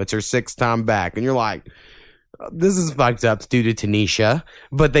show. It's her 6th time back, and you're like, this is fucked up due to Tanisha,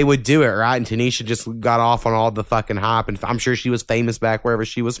 but they would do it, right? And Tanisha just got off on all the fucking hype, and I'm sure she was famous back wherever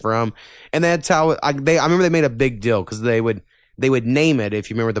she was from. And that's how I remember they made a big deal, because they would name it,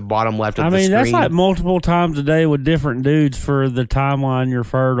 if you remember the bottom left of the screen. That's like multiple times a day with different dudes for the timeline you're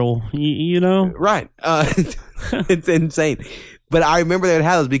fertile, you know? Right. It's insane. But I remember they would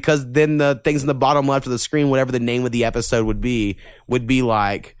have those, because then the things in the bottom left of the screen, whatever the name of the episode would be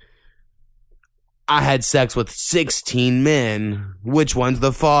like, I had sex with 16 men. Which one's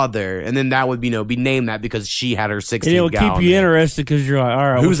the father? And then that would be named that because she had her 16. And it would keep you interested, because you're like,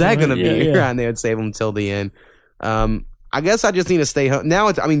 all right, who's that going to be? Yeah. And they would save them until the end. I guess I just need to stay home.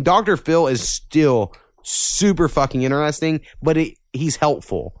 Now Dr. Phil is still super fucking interesting, but he's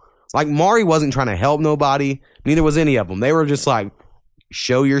helpful. Like, Maury wasn't trying to help nobody. Neither was any of them. They were just like,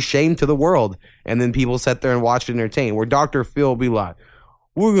 show your shame to the world. And then people sat there and watched it entertain. Where Dr. Phil will be like,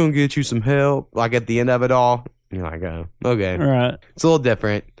 we're going to get you some help. Like, at the end of it all, you're like, oh, okay. Right. It's a little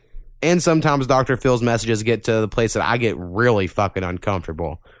different. And sometimes Dr. Phil's messages get to the place that I get really fucking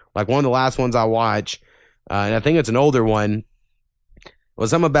uncomfortable. Like, one of the last ones I watch, and I think it's an older one, was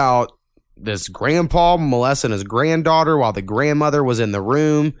something about this grandpa molesting his granddaughter while the grandmother was in the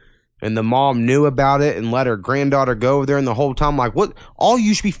room, and the mom knew about it and let her granddaughter go over there, and the whole time, like, what? All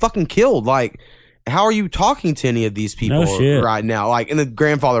you should be fucking killed. Like, how are you talking to any of these people right now? Like, and the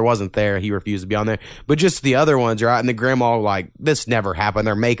grandfather wasn't there. He refused to be on there. But just the other ones, right? And the grandma, like, this never happened.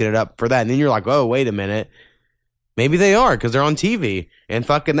 They're making it up for that. And then you're like, oh, wait a minute. Maybe they are, because they're on TV. And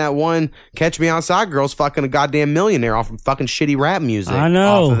fucking that one Catch Me Outside girl's fucking a goddamn millionaire off of fucking shitty rap music. I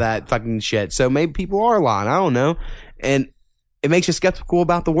know. Off of that fucking shit. So maybe people are lying. I don't know. And it makes you skeptical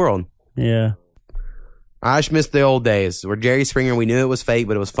about the world. Yeah. I just miss the old days where Jerry Springer, we knew it was fake,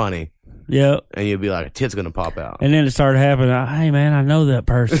 but it was funny. Yep. And you'd be like, a tit's going to pop out. And then it started happening. Hey, man, I know that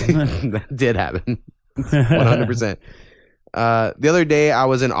person. That did happen. 100%. The other day, I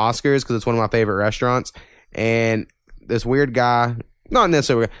was in Oscars, because it's one of my favorite restaurants. And this weird guy, not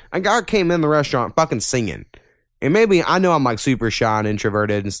necessarily weird, a guy came in the restaurant fucking singing. And maybe, I know I'm like super shy and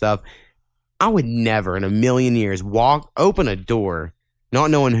introverted and stuff. I would never in a million years open a door,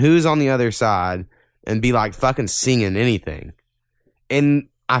 not knowing who's on the other side, and be like fucking singing anything. And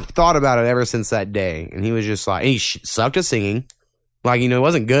I've thought about it ever since that day. And he was just like, he sucked at singing. Like, he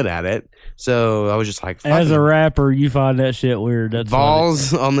wasn't good at it. So I was just like, as a rapper, you find that shit weird. That's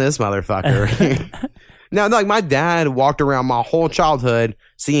balls funny. On this motherfucker. Now, like my dad walked around my whole childhood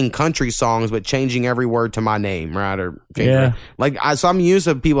singing country songs, but changing every word to my name, right? Or Yeah. like so I'm used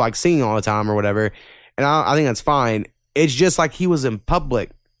to people like singing all the time or whatever, and I think that's fine. It's just like he was in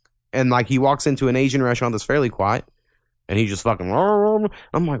public, and like he walks into an Asian restaurant that's fairly quiet, and he just fucking.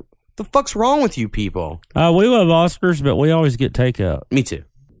 I'm like, what the fuck's wrong with you people? We love Oscars, but we always get takeout. Me too.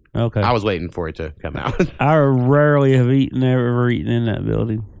 Okay. I was waiting for it to come out. I rarely have ever eaten in that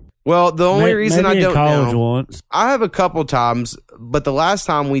building. Well, the only reason Maybe I don't in college know, once. I have a couple times, but the last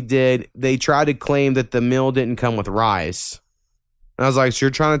time we did, they tried to claim that the meal didn't come with rice. And I was like, so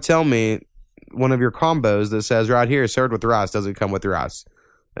you're trying to tell me one of your combos that says right here, served with rice, doesn't come with rice.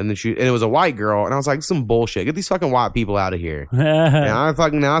 And then and it was a white girl, and I was like, some bullshit. Get these fucking white people out of here.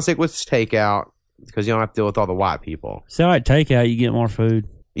 And now I stick with takeout because you don't have to deal with all the white people. So like takeout, you get more food.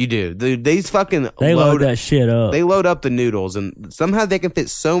 You do. These fucking They load that shit up. They load up the noodles, and somehow they can fit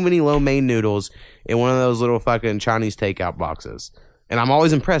so many lo mein noodles in one of those little fucking Chinese takeout boxes. And I'm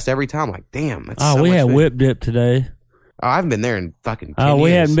always impressed every time. Like, damn, that's so we much had food. whip dip today. Oh, I haven't been there in fucking 10 we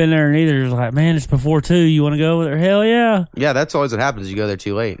years. hadn't been there neither. It was like, man, it's before 2. You want to go over there? Hell yeah. Yeah, that's always what happens. You go there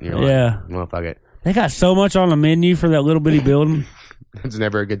too late. And you're Yeah. like, well, fuck it. They got so much on the menu for that little bitty building. It's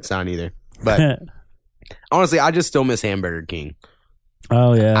never a good sign either. But honestly, I just still miss Hamburger King.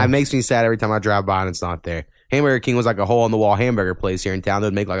 Oh, yeah. It makes me sad every time I drive by and it's not there. Hamburger King was like a hole-in-the-wall hamburger place here in town that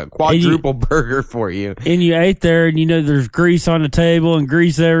would make like a quadruple burger for you. And you ate there, and you know there's grease on the table and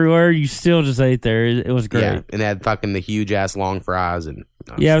grease everywhere. You still just ate there. It was great. Yeah, and they had fucking the huge-ass long fries. And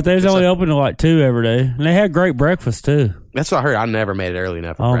Yeah, but they was only open to like 2 every day. And they had great breakfast, too. That's what I heard. I never made it early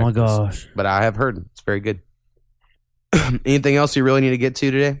enough for Oh, my breakfast. gosh. But I have heard it's very good. Anything else you really need to get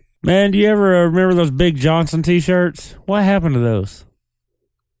to today? Man, do you ever remember those Big Johnson T-shirts? What happened to those?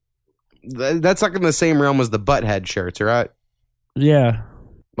 That's like in the same realm as the Butthead shirts, right? Yeah.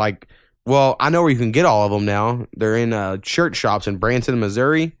 Like, well, I know where you can get all of them now. They're in shirt shops in Branson,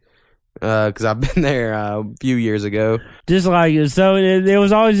 Missouri. Because I've been there a few years ago. Just like, so it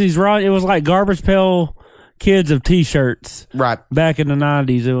was always these it was like Garbage Pail Kids of T-shirts. Right. Back in the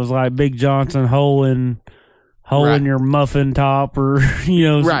 90s. It was like Big Johnson hole in your muffin top, or, you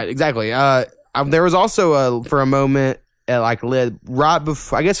know. Right, exactly. There was also, for a moment, right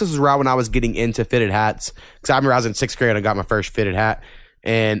before, I guess this was right when I was getting into fitted hats. Because I remember I was in 6th grade and I got my first fitted hat.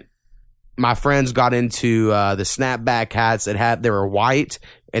 And my friends got into the snapback hats they were white.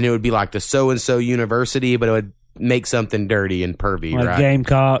 And it would be like the so-and-so university, but it would make something dirty and pervy, like right?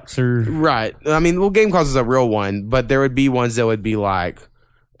 Gamecocks or... Right. I mean, well, Gamecocks is a real one, but there would be ones that would be like,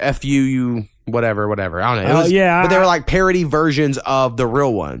 F-U-U, whatever. I don't know. But they were like parody versions of the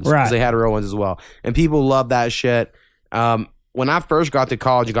real ones. Right. Because they had real ones as well. And people love that shit. When I first got to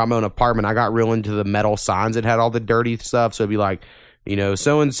college and got my own apartment, I got real into the metal signs that had all the dirty stuff. So it'd be like, you know,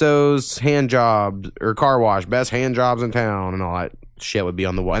 so-and-so's hand job or car wash, best hand jobs in town, and all that shit would be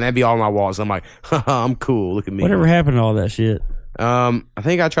on the wall. And that'd be all on my walls. I'm like, haha, I'm cool. Look at me. Whatever happened to all that shit? I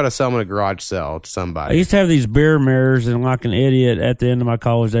think I tried to sell them in a garage sale to somebody. I used to have these beer mirrors, and like an idiot at the end of my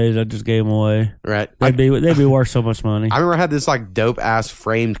college days, I just gave them away. Right. They'd be worth so much money. I remember I had this like dope ass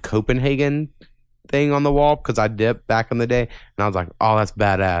framed Copenhagen thing on the wall because I dipped back in the day, and I was like, oh, that's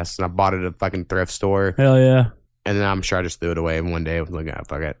badass. And I bought it at a fucking thrift store. Hell yeah. And then I'm sure I just threw it away. And one day I was like, oh,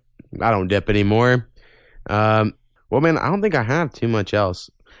 fuck it. I don't dip anymore. Well, man, I don't think I have too much else.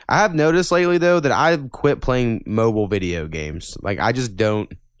 I have noticed lately, though, that I've quit playing mobile video games. Like, I don't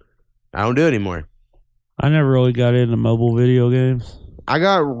do it anymore. I never really got into mobile video games. I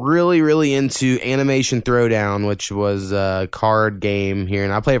got really, really into Animation Throwdown, which was a card game here,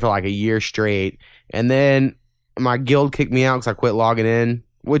 and I played for like a year straight. And then my guild kicked me out because I quit logging in,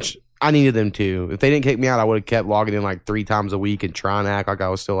 which I needed them to. If they didn't kick me out, I would have kept logging in like 3 times a week and trying to act like I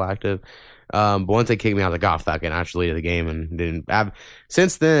was still active. But once they kicked me out, I was like, oh, fuck it. I just deleted the game and didn't.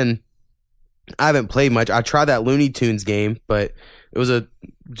 Since then, I haven't played much. I tried that Looney Tunes game, but it was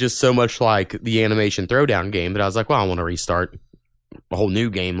just so much like the Animation Throwdown game that I was like, well, I want to restart a whole new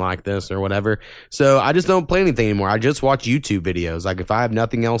game like this or whatever. So I just don't play anything anymore. I just watch YouTube videos. Like if I have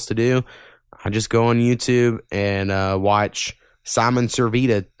nothing else to do, I just go on YouTube and watch Simon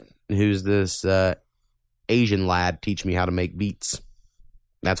Servita, who's this Asian lad, teach me how to make beats.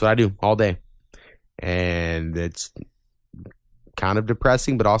 That's what I do all day. And it's kind of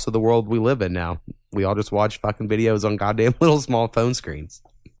depressing, but also the world we live in now. We all just watch fucking videos on goddamn little small phone screens.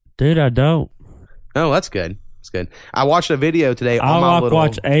 Dude, I don't. Oh, that's good. That's good. I watched a video today on my little...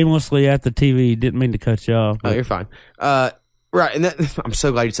 watch aimlessly at the TV. Didn't mean to cut you off. Oh, you're fine. Right, and I'm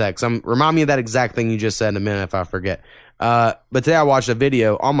so glad you said it, because remind me of that exact thing you just said in a minute if I forget. But today I watched a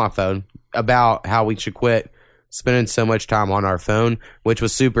video on my phone about how we should quit spending so much time on our phone, which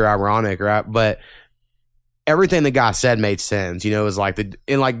was super ironic, right? But everything the guy said made sense. You know, it was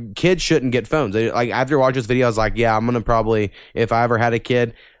like kids shouldn't get phones. Like after watching this video, I was like, yeah, I'm gonna probably, if I ever had a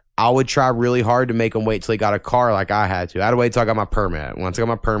kid, I would try really hard to make them wait till he got a car like I had to. I had to wait till I got my permit. Once I got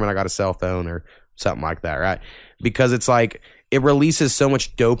my permit, I got a cell phone or something like that, right? Because it's like it releases so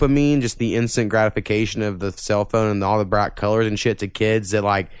much dopamine, just the instant gratification of the cell phone and all the bright colors and shit to kids that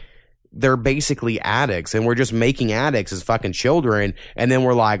like they're basically addicts, and we're just making addicts as fucking children. And then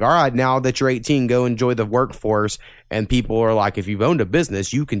we're like, all right, now that you're 18, go enjoy the workforce. And people are like, if you've owned a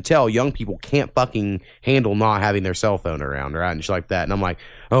business, you can tell young people can't fucking handle not having their cell phone around, right? And shit like that. And I'm like,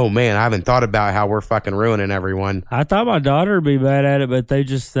 oh man, I haven't thought about how we're fucking ruining everyone. I thought my daughter would be bad at it, but they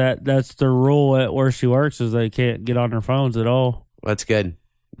just that's the rule at where she works is they can't get on their phones at all. That's good.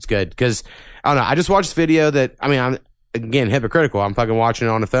 It's good because I don't know. I just watched a video that I'm again hypocritical. I'm fucking watching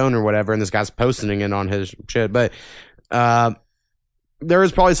it on the phone or whatever, and this guy's posting it on his shit. But there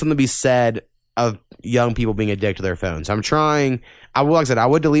is probably something to be said of young people being addicted to their phones. I'm trying. Like I said, I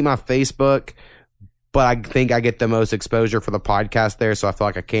would delete my Facebook, but I think I get the most exposure for the podcast there, so I feel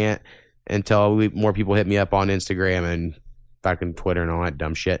like I can't until more people hit me up on Instagram and fucking Twitter and all that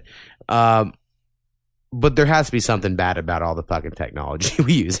dumb shit. But there has to be something bad about all the fucking technology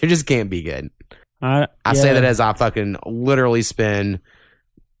we use. It just can't be good. I say that as I fucking literally spend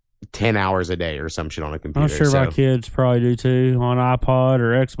 10 hours a day or some shit on a computer. I'm sure my kids probably do too on iPod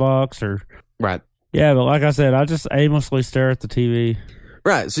or Xbox or right. Yeah, but like I said, I just aimlessly stare at the TV.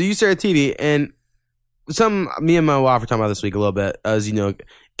 Right. So you stare at TV, and me and my wife were talking about this week a little bit. As you know,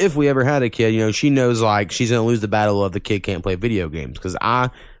 if we ever had a kid, you know, she knows like she's gonna lose the battle of the kid can't play video games because I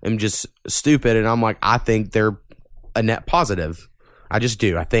am just stupid, and I'm like I think they're a net positive. I just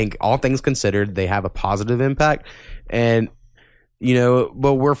do. I think all things considered, they have a positive impact, and you know,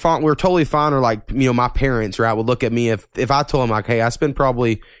 but we're totally fine. Or like, you know, my parents, right, would look at me if I told them like, hey, I spend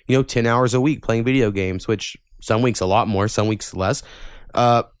probably 10 hours a week playing video games, which some weeks a lot more, some weeks less.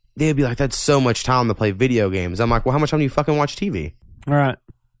 They'd be like, that's so much time to play video games. I'm like, well, how much time do you fucking watch TV? Right.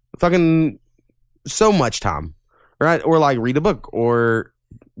 Fucking so much time, right? Or like read a book or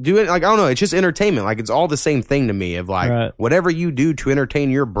do it. Like, I don't know. It's just entertainment. Like, it's all the same thing to me of like right. Whatever you do to entertain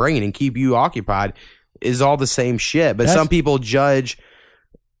your brain and keep you occupied is all the same shit. But some people judge,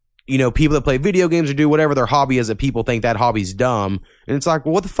 people that play video games or do whatever their hobby is that people think that hobby's dumb. And it's like,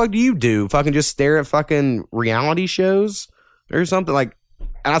 well, what the fuck do you do? Fucking just stare at fucking reality shows or something? Like,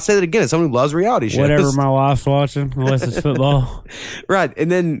 and I say that again, as someone who loves reality shows. Whatever my wife's watching, unless it's football. Right.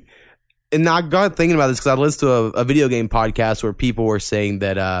 And I got thinking about this because I listened to a video game podcast where people were saying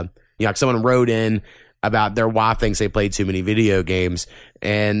that, like someone wrote in about their wife thinks they played too many video games.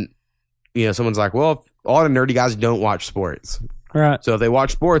 And, someone's like, well, all the nerdy guys don't watch sports. Right. So if they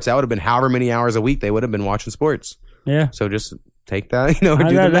watch sports, that would have been however many hours a week they would have been watching sports. Yeah. So just take that, do the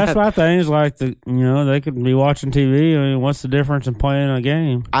math. That's my thing is like, they could be watching TV. I mean, what's the difference in playing a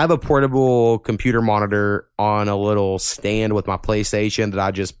game? I have a portable computer monitor on a little stand with my PlayStation that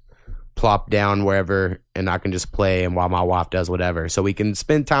I just plop down wherever and I can just play and while my wife does whatever. So we can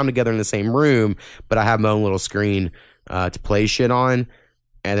spend time together in the same room, but I have my own little screen to play shit on.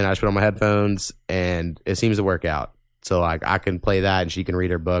 And then I just put on my headphones and it seems to work out. So like I can play that and she can read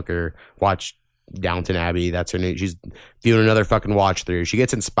her book or watch Downton Abbey. That's her new. She's viewing another fucking watch through. She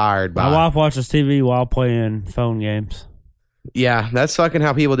gets inspired by. My wife watches TV while playing phone games. Yeah, that's fucking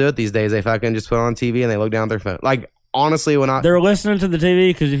how people do it these days. They fucking just put on TV and they look down at their phone. Like honestly, they're listening to the TV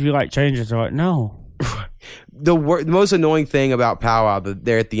because if you like change it, they're like, no. The most annoying thing about Powwow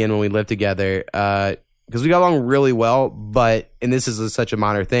there at the end when we lived together, because we got along really well, and this is such a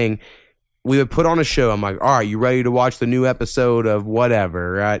minor thing. We would put on a show. I'm like, all right, you ready to watch the new episode of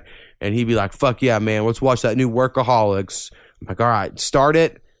whatever, right? And he'd be like, fuck yeah, man, let's watch that new Workaholics. I'm like, all right, start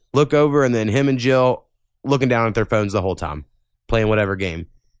it, look over, and then him and Jill looking down at their phones the whole time, playing whatever game.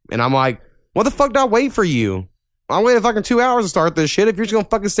 And I'm like, what the fuck did I wait for you? I waited fucking 2 hours to start this shit if you're just gonna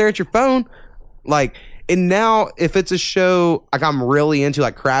fucking stare at your phone. Like, and now if it's a show like I'm really into,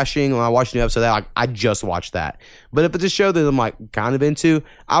 like Crashing, when I watch a new episode of that, like I just watched that. But if it's a show that I'm like kind of into,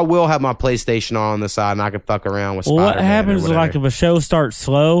 I will have my PlayStation on the side and I can fuck around with Spider-Man. What happens like if a show starts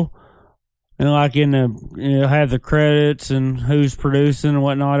slow and like in the have the credits and who's producing and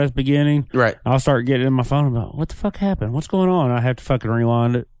whatnot at the beginning, right? I'll start getting in my phone about what the fuck happened, what's going on. I have to fucking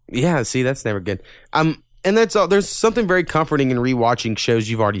rewind it. Yeah, see, that's never good. And that's all. There's something very comforting in rewatching shows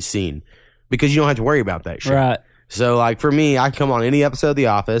you've already seen. Because you don't have to worry about that shit. Right. So, like, for me, I come on any episode of The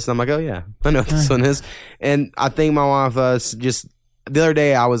Office, and I'm like, oh, yeah, I know what this one is. And I think my wife just, the other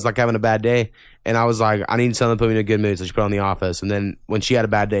day, I was, like, having a bad day, and I was like, I need something to put me in a good mood, so she put on The Office. And then when she had a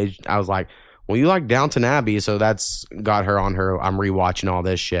bad day, I was like, well, you like Downton Abbey, so that's got her on her, I'm rewatching all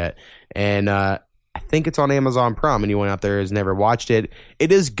this shit. And I think it's on Amazon Prime. Anyone out there has never watched it,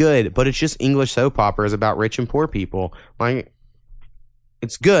 it is good, but it's just English soap operas about rich and poor people. Like,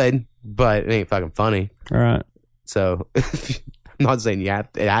 it's good, but it ain't fucking funny. All right. So I'm not saying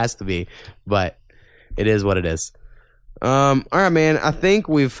it has to be, but it is what it is. All right, man. I think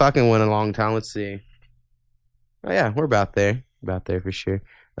we've fucking went a long time. Let's see. Oh yeah, we're about there for sure.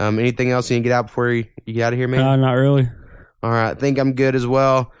 Anything else you can get out before you get out of here, man? Not really. All right, I think I'm good as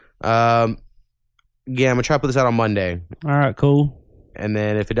well. Yeah, I'm gonna try to put this out on Monday. All right, cool. And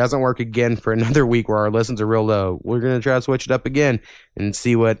then if it doesn't work again for another week where our listens are real low, we're gonna try to switch it up again and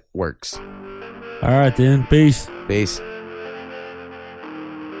see what works. All right then. Peace. Peace.